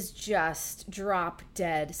is just drop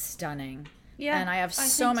dead stunning. Yeah, and I have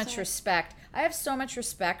so much respect. I have so much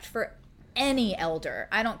respect for any elder.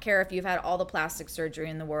 I don't care if you've had all the plastic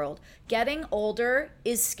surgery in the world. Getting older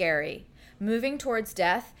is scary. Moving towards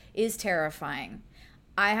death is terrifying.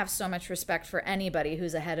 I have so much respect for anybody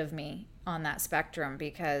who's ahead of me on that spectrum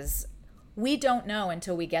because we don't know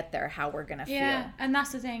until we get there how we're going to feel. Yeah, and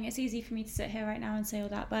that's the thing. It's easy for me to sit here right now and say all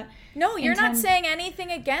that, but no, you're not saying anything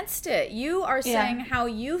against it. You are saying how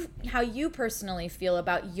you personally feel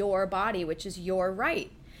about your body, which is your right.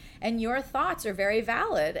 And your thoughts are very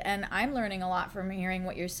valid. And I'm learning a lot from hearing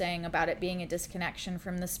what you're saying about it being a disconnection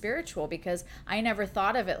from the spiritual, because I never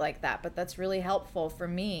thought of it like that. But that's really helpful for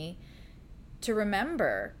me to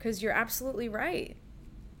remember, because you're absolutely right.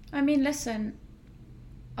 I mean, listen,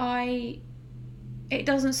 it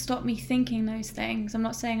doesn't stop me thinking those things. I'm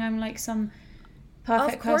not saying I'm like some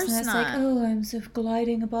perfect person that's like, oh, I'm sort of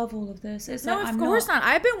gliding above all of this. It's no, like, of course not.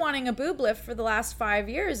 I've been wanting a boob lift for the last 5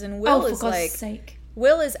 years, and Will is like, sake.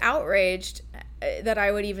 Will is outraged that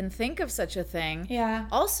I would even think of such a thing. Yeah.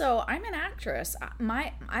 Also, I'm an actress.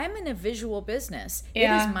 I'm in a visual business.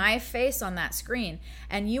 Yeah. It is my face on that screen,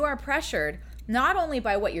 and you are pressured not only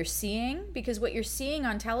by what you're seeing, because what you're seeing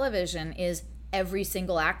on television is every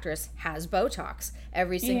single actress has Botox.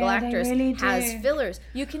 Every single actress really has fillers.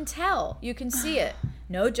 You can tell. You can see it.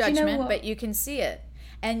 No judgment, but you can see it.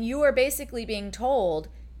 And you are basically being told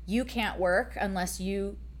you can't work unless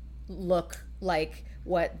you look like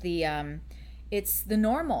what the It's the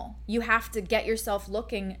normal. You have to get yourself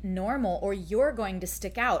looking normal or you're going to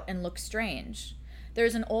stick out and look strange.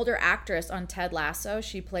 There's an older actress on Ted Lasso.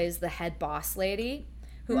 She plays the head boss lady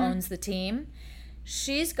who owns the team.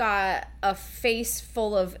 She's got a face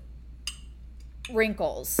full of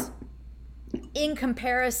wrinkles in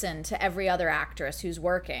comparison to every other actress who's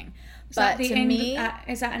working. But to me,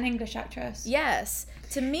 is that an English actress? Yes.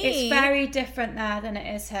 To me, it's very different there than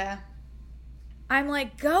it is here. I'm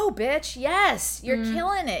like, go, bitch. Yes, you're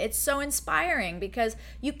killing it. It's so inspiring because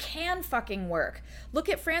you can fucking work. Look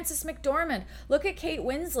at Frances McDormand. Look at Kate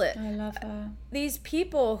Winslet. I love her. These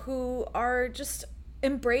people who are just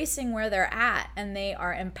embracing where they're at, and they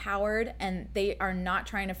are empowered, and they are not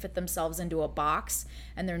trying to fit themselves into a box,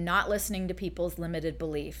 and they're not listening to people's limited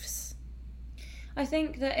beliefs. I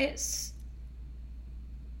think that it's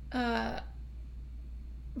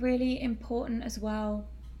really important as well.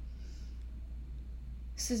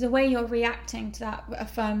 So the way you're reacting to that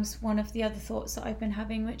affirms one of the other thoughts that I've been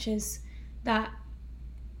having, which is that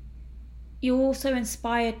you're also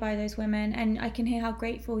inspired by those women, and I can hear how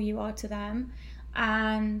grateful you are to them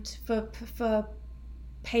and for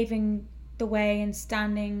paving the way and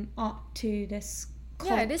standing up to this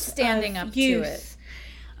cult. Yeah, it is standing up youth.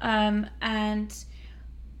 To it. And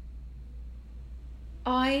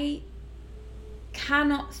I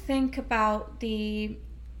cannot think about the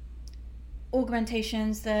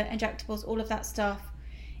augmentations, the injectables, all of that stuff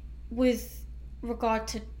with regard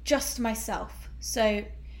to just myself. So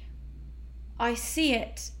I see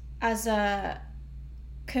it as a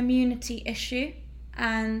community issue,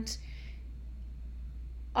 and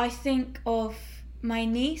I think of my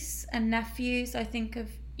niece and nephews, I think of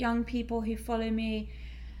young people who follow me,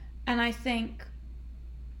 and I think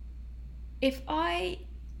if I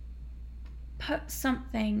put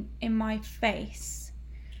something in my face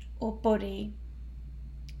or body,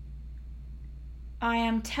 I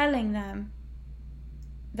am telling them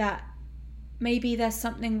that maybe there's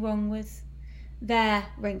something wrong with their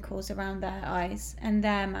wrinkles around their eyes and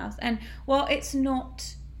their mouth. And while it's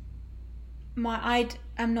not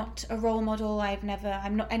I'm not a role model.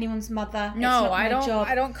 I'm not anyone's mother. No, I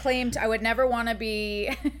don't claim to. I would never want to be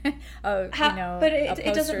a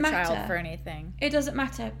poster child for anything. It doesn't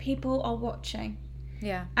matter. People are watching.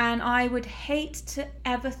 Yeah. And I would hate to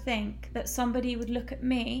ever think that somebody would look at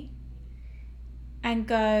me and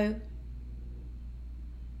go,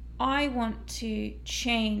 I want to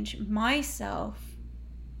change myself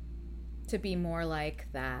to be more like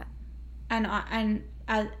that. And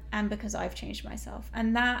because I've changed myself.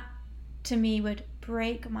 And that, to me, would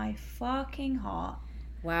break my fucking heart.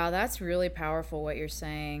 Wow, that's really powerful what you're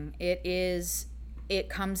saying. It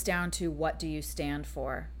comes down to, what do you stand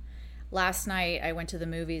for? Last night, I went to the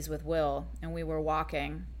movies with Will, and we were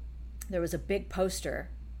walking. There was a big poster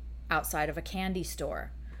outside of a candy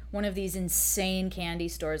store. One of these insane candy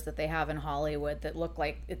stores that they have in Hollywood that look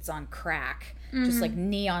like it's on crack. Mm-hmm. Just like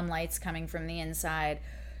neon lights coming from the inside.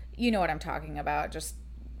 You know what I'm talking about. Just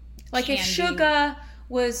like candy. If Sugar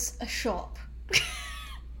was a shop.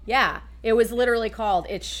 Yeah, it was literally called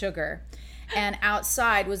It's Sugar. And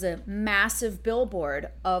outside was a massive billboard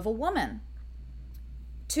of a woman.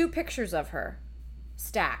 2 pictures of her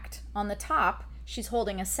stacked. On the top, she's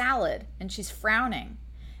holding a salad and she's frowning.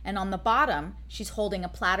 And on the bottom, she's holding a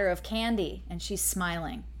platter of candy and she's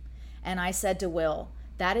smiling. And I said to Will,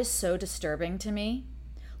 that is so disturbing to me.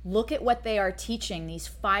 Look at what they are teaching these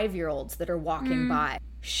 5-year-olds that are walking by.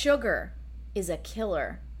 Sugar is a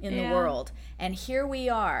killer in the world. And here we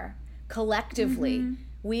are, collectively,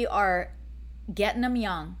 we are getting them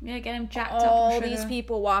young. Yeah, getting them jacked up. All these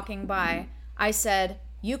people walking by. I said,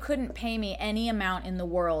 you couldn't pay me any amount in the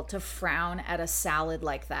world to frown at a salad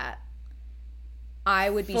like that.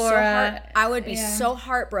 I would be so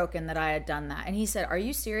heartbroken that I had done that. And he said, are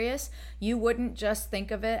you serious? You wouldn't just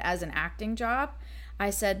think of it as an acting job?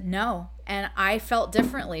 I said, no. And I felt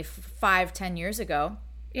differently 5-10 years ago.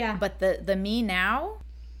 Yeah. But the me now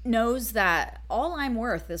knows that all I'm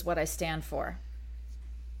worth is what I stand for.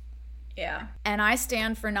 Yeah. And I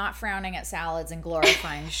stand for not frowning at salads and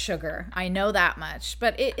glorifying sugar. I know that much.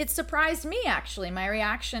 But it surprised me, actually. My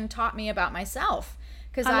reaction taught me about myself.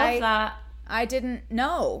 Because I love that. I didn't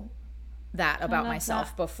know that about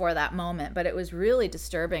myself before that moment. But it was really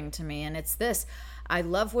disturbing to me. And it's this. I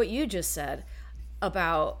love what you just said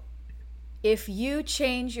about if you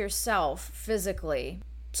change yourself physically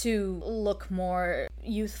to look more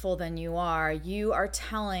youthful than you are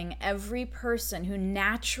telling every person who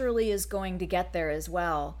naturally is going to get there as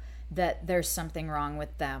well that there's something wrong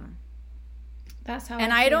with them. That's how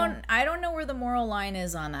I don't know where the moral line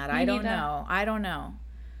is on that. I don't know.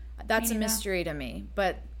 That's a mystery to me.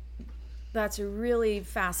 But That's a really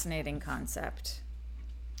fascinating concept.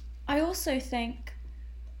 I also think,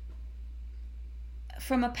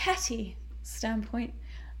 from a petty standpoint,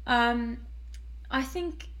 I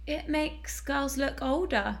think it makes girls look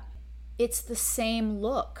older. It's the same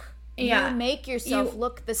look. Yeah. You make yourself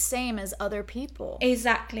look the same as other people.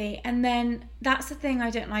 Exactly. And then that's the thing I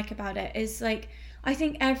don't like about it, is like, I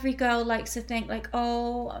think every girl likes to think like,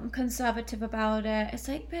 oh, I'm conservative about it. It's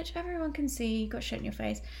like, bitch, everyone can see you got shit in your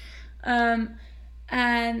face.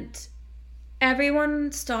 And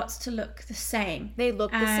everyone starts to look the same. They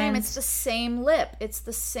look the same. It's the same lip. It's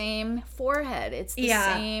the same forehead. It's the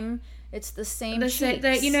same. It's the same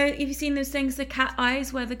cheeks. You know, have you seen those things, the cat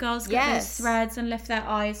eyes, where the girls get those threads and lift their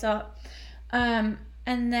eyes up? And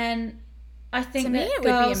then I think to that me it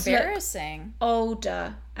girls would be embarrassing. Look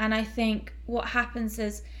older, and I think what happens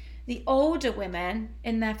is the older women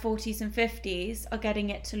in their 40s and 50s are getting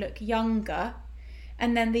it to look younger,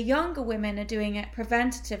 and then the younger women are doing it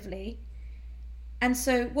preventatively. And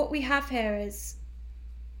so what we have here is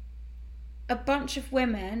a bunch of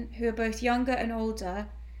women who are both younger and older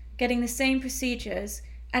getting the same procedures,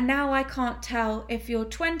 and now I can't tell if you're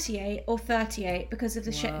 28 or 38 because of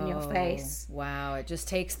the shit in your face. Wow, it just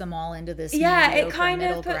takes them all into this it kind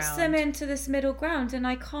of puts them into this middle ground, and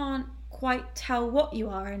I can't quite tell what you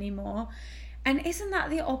are anymore. And isn't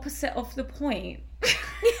that the opposite of the point?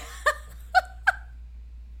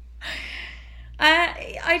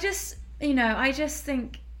 I just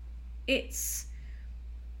think it's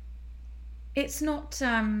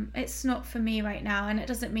not for me right now, and it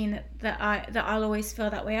doesn't mean that I'll always feel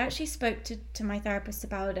that way. I actually spoke to my therapist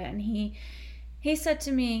about it, and he said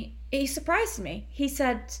to me, he surprised me. He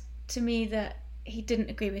said to me that he didn't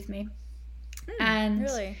agree with me, and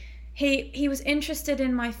really? He was interested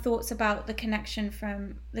in my thoughts about the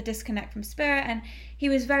disconnect from spirit, and he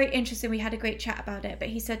was very interested. We had a great chat about it, but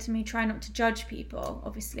he said to me, try not to judge people,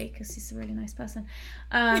 obviously, because he's a really nice person.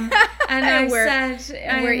 And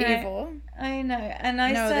we're evil. I know. And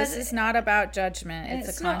I said, this is not about judgment.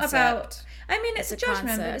 It's a concept. Not about, it's a judgment,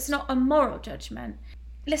 concept. But it's not a moral judgment.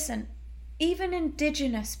 Listen, even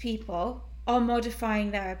indigenous people are modifying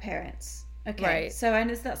their appearance. Okay, right. So and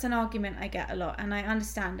that's an argument I get a lot, and I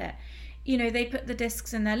understand it. You know, they put the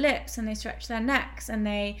discs in their lips, and they stretch their necks, and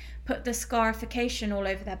they put the scarification all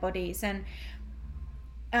over their bodies, and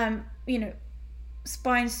you know,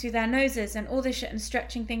 spines through their noses, and all this shit, and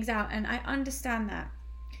stretching things out. And I understand that.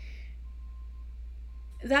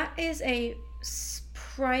 That is a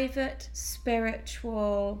private,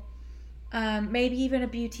 spiritual, maybe even a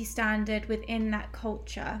beauty standard within that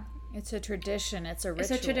culture. It's a tradition. It's a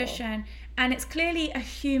ritual. It's a tradition. And it's clearly a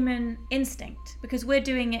human instinct, because we're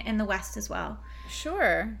doing it in the West as well.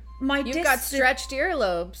 Sure. You've got stretched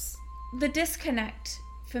earlobes. The disconnect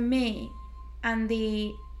for me, and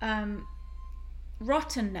the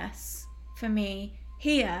rottenness for me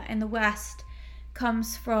here in the West,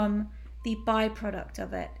 comes from the byproduct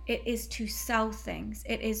of it. It is to sell things.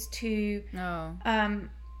 It is to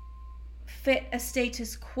fit a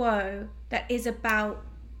status quo that is about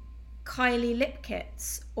Kylie lip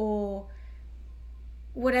kits, or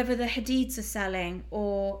whatever the Hadids are selling,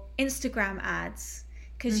 or Instagram ads,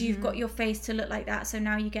 because you've got your face to look like that, so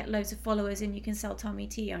now you get loads of followers and you can sell tummy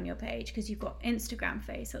tea on your page because you've got Instagram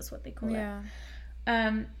face. That's what they call it.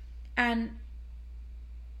 And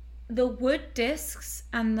the wood discs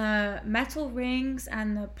and the metal rings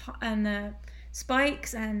and the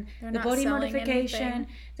spikes and the body modification,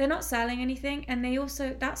 they're not selling anything. And they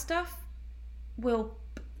also, that stuff will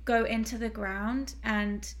go into the ground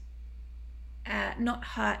and not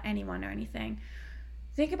hurt anyone or anything.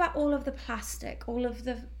 Think about all of the plastic, all of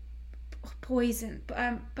the poison.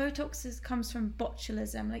 Botox comes from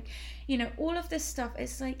botulism. Like, you know, all of this stuff,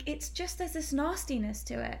 it's like, it's just, there's this nastiness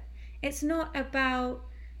to it. It's not about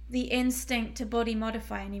the instinct to body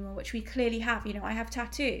modify anymore, which we clearly have. You know, I have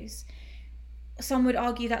tattoos. Some would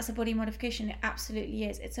argue that's a body modification. It absolutely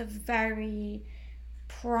is. It's a very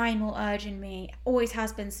primal urge in me, always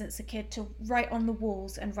has been since a kid, to write on the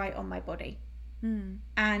walls and write on my body.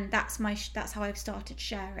 And that's how I've started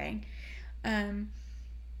sharing.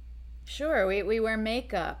 Sure, we wear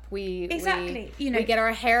makeup. We get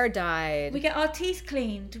our hair dyed. We get our teeth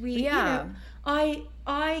cleaned. You know,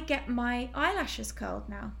 I get my eyelashes curled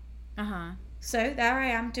now. So there I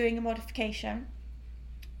am doing a modification,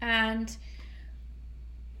 and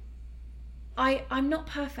I'm not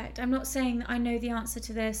perfect. I'm not saying that I know the answer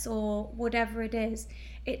to this or whatever it is.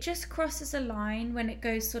 It just crosses a line when it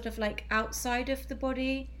goes sort of like outside of the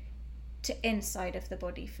body to inside of the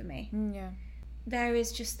body for me. There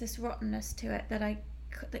is just this rottenness to it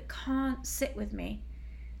that can't sit with me.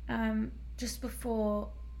 Just before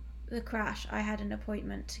the crash, I had an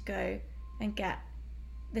appointment to go and get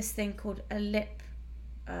this thing called a lip,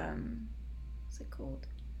 what's it called?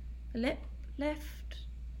 A lip lift?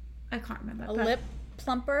 I can't remember. A lip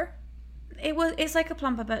plumper? It's like a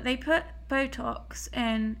plumper, but they put Botox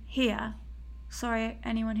in here. Sorry,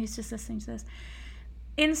 anyone who's just listening to this.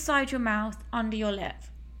 Inside your mouth, under your lip.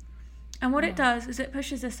 And what it does is it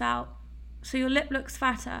pushes this out, so your lip looks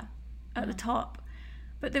fatter at the top.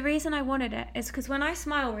 But the reason I wanted it is because when I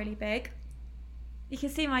smile really big, you can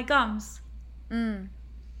see my gums. Who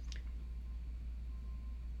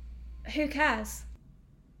cares?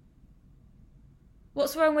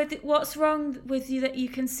 What's wrong with you that you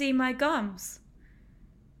can see my gums?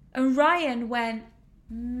 And Ryan went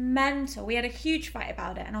mental. We had a huge fight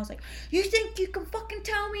about it, and I was like, you think you can fucking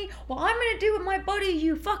tell me what I'm gonna do with my body,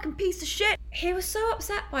 you fucking piece of shit? He was so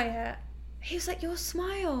upset by it. He was like, your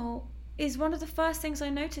smile is one of the first things I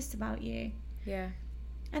noticed about you. Yeah.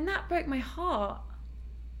 And that broke my heart.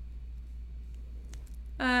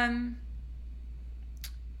 And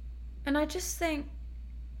I just think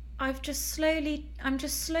I'm just slowly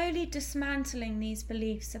dismantling these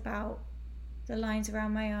beliefs about the lines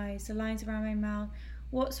around my eyes, the lines around my mouth.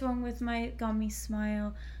 What's wrong with my gummy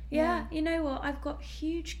smile? Yeah, you know what? I've got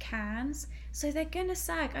huge cans, so they're gonna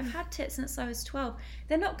sag. I've had tits since I was 12.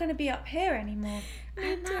 They're not gonna be up here anymore.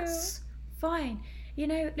 And that's fine. You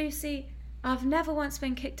know, Lucy, I've never once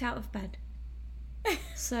been kicked out of bed.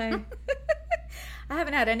 So I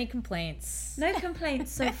haven't had any complaints. No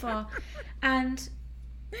complaints so far. And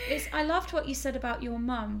I loved what you said about your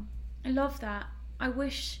mum. I love that. I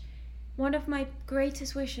wish, one of my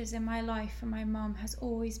greatest wishes in my life for my mum has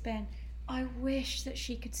always been, I wish that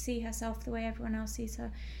she could see herself the way everyone else sees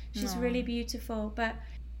her. She's really beautiful, but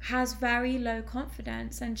has very low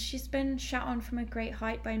confidence, and she's been shot on from a great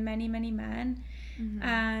height by many, many men.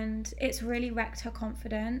 And it's really wrecked her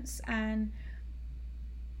confidence. And,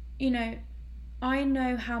 you know, I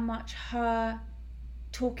know how much her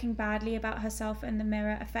talking badly about herself in the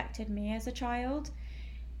mirror affected me as a child.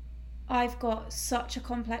 I've got such a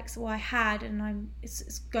complex, well, I had, and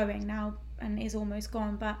it's going now and is almost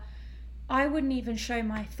gone, but I wouldn't even show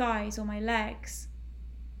my thighs or my legs.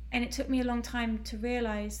 And it took me a long time to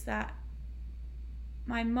realise that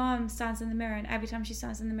my mum stands in the mirror, and every time she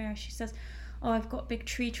stands in the mirror, she says, oh, I've got big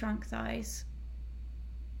tree trunk thighs.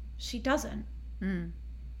 She doesn't.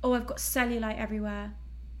 Oh, I've got cellulite everywhere.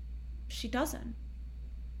 She doesn't.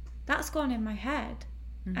 That's gone in my head.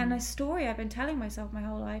 And a story I've been telling myself my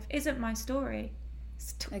whole life isn't my story.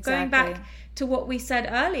 Going back to what we said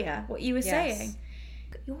earlier, what you were saying.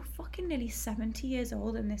 You're fucking nearly 70 years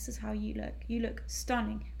old and this is how you look. You look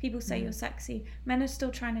stunning. People say you're sexy. Men are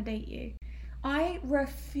still trying to date you. I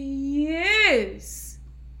refuse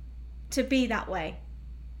to be that way.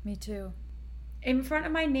 Me too. In front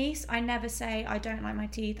of my niece, I never say, I don't like my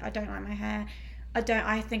teeth, I don't like my hair,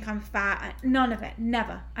 I think I'm fat. None of it.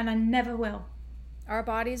 Never. And I never will. Our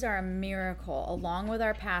bodies are a miracle. Along with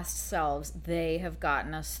our past selves, they have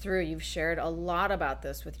gotten us through. You've shared a lot about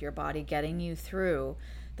this with your body getting you through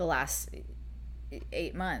the last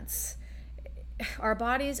 8 months. Our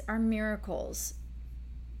bodies are miracles.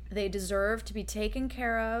 They deserve to be taken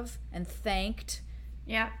care of and thanked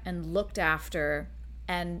and looked after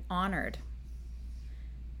and honored.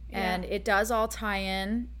 And it does all tie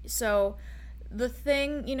in. So the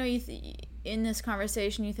thing, you know, in this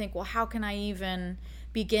conversation, you think, well, how can I even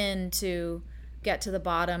begin to get to the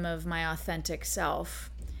bottom of my authentic self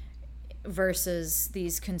versus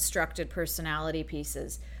these constructed personality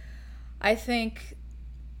pieces? I think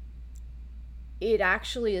it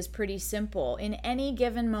actually is pretty simple. In any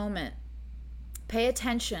given moment, pay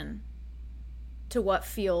attention to what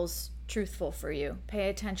feels truthful for you. Pay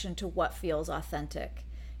attention to what feels authentic.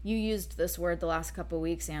 You used this word the last couple of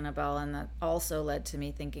weeks, Annabelle, and that also led to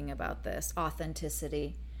me thinking about this.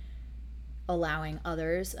 Authenticity. Allowing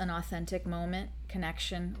others an authentic moment,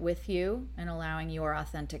 connection with you, and allowing your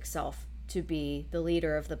authentic self to be the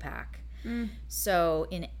leader of the pack. So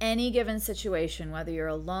in any given situation, whether you're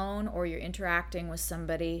alone or you're interacting with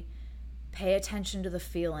somebody, pay attention to the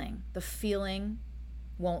feeling. The feeling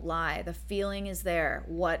won't lie. The feeling is there.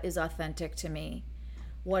 What is authentic to me?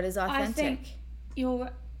 What is authentic? I think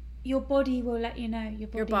your body will let you know.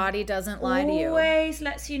 Your body doesn't lie to you. Always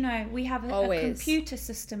lets you know. We have a computer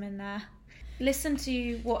system in there. Listen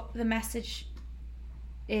to what the message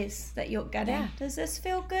is that you're getting. Yeah. Does this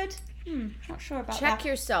feel good? Not sure about that. Check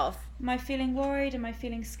yourself. Am I feeling worried? Am I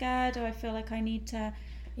feeling scared? Do I feel like I need to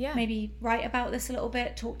maybe write about this a little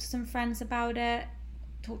bit, talk to some friends about it,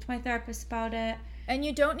 talk to my therapist about it? And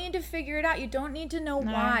you don't need to figure it out. You don't need to know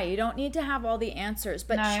why. You don't need to have all the answers.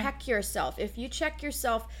 But check yourself. If you check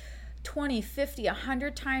yourself 20, 50,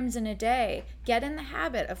 100 times in a day. Get in the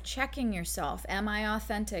habit of checking yourself. Am I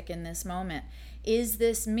authentic in this moment? Is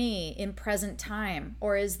this me in present time?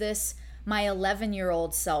 Or is this my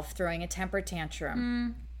 11-year-old self throwing a temper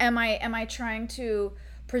tantrum? Am I trying to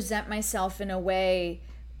present myself in a way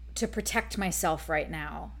to protect myself right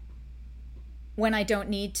now when I don't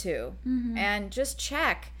need to? And just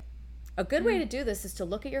check. A good way to do this is to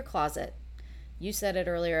look at your closet. You said it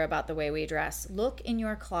earlier about the way we dress. Look in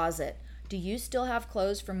your closet. Do you still have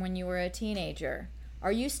clothes from when you were a teenager?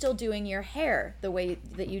 Are you still doing your hair the way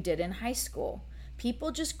that you did in high school?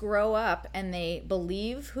 People just grow up and they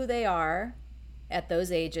believe who they are at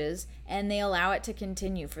those ages, and they allow it to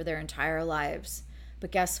continue for their entire lives.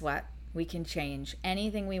 But guess what? We can change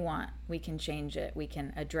anything we want. We can change it. We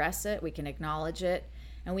can address it. We can acknowledge it,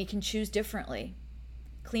 and we can choose differently.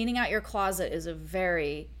 Cleaning out your closet is a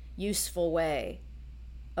very useful way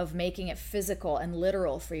of making it physical and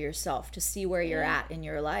literal for yourself to see where you're at in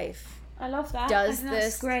your life. I love that.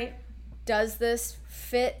 That's great. Does this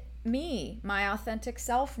fit me, my authentic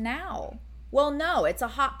self now? Well, no, it's a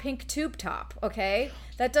hot pink tube top, okay?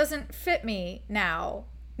 That doesn't fit me now.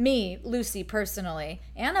 Me, Lucy, personally.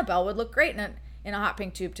 Annabelle would look great in a hot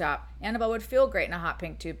pink tube top. Annabelle would feel great in a hot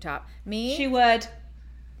pink tube top. Me, she would.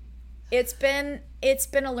 It's been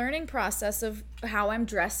a learning process of how I'm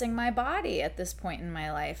dressing my body at this point in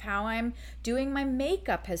my life. How I'm doing my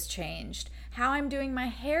makeup has changed. How I'm doing my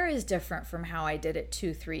hair is different from how I did it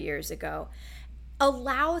 2-3 years ago.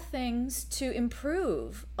 Allow things to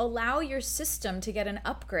improve. Allow your system to get an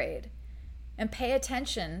upgrade. And pay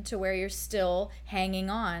attention to where you're still hanging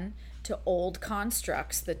on to old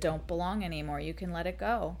constructs that don't belong anymore. You can let it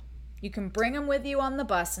go. You can bring them with you on the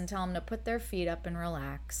bus and tell them to put their feet up and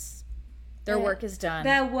relax. Their work is done.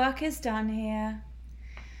 Their work is done here.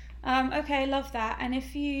 Okay, love that. And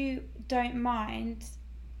if you don't mind,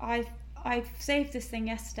 I've saved this thing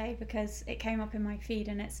yesterday because it came up in my feed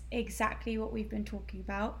and it's exactly what we've been talking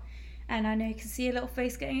about. And I know you can see a little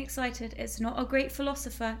face getting excited. It's not a great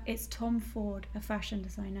philosopher. It's Tom Ford, a fashion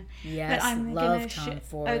designer. Yes, love Tom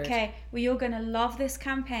Ford. Okay, well, you're going to love this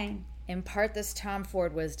campaign. Impart this Tom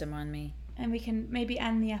Ford wisdom on me. And we can maybe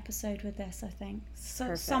end the episode with this, I think. So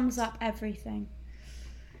it sums up everything.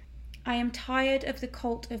 I am tired of the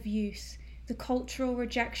cult of youth, the cultural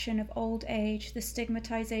rejection of old age, the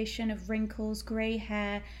stigmatization of wrinkles, grey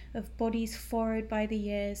hair, of bodies furrowed by the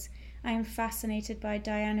years. I am fascinated by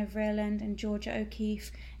Diana Vreeland and Georgia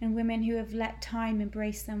O'Keeffe and women who have let time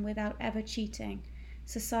embrace them without ever cheating.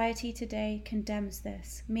 Society today condemns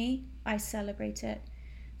this. Me, I celebrate it.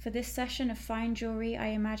 For this session of fine jewelry, I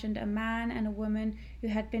imagined a man and a woman who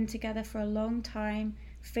had been together for a long time,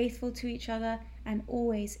 faithful to each other, and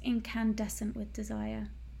always incandescent with desire.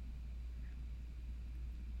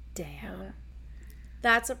 Damn.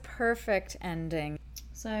 That's a perfect ending.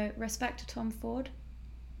 So, respect to Tom Ford.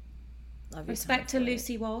 Love you, respect Tom to Ford.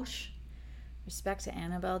 Lucy Walsh. Respect to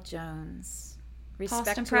Annabelle Jones. Past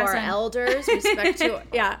Respect and to our present. elders. Respect to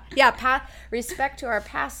respect to our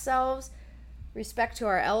past selves. Respect to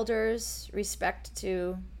our elders, respect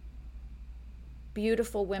to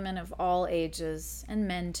beautiful women of all ages, and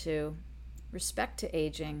men too. Respect to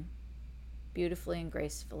aging, beautifully and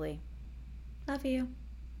gracefully. Love you.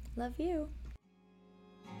 Love you.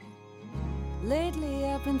 Lately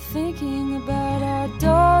I've been thinking about our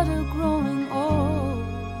daughter growing old.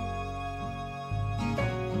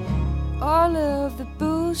 All of the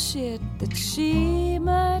bullshit that she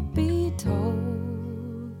might be told.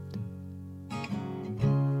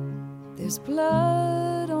 There's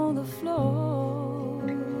blood on the floor.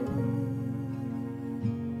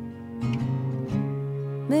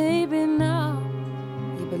 Maybe now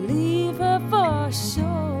you believe her for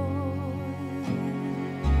sure.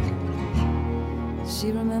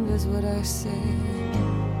 She remembers what I said.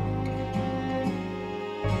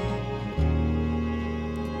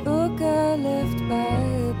 The book I left by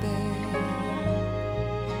the bed.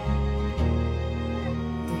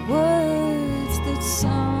 The words that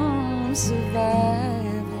some survive.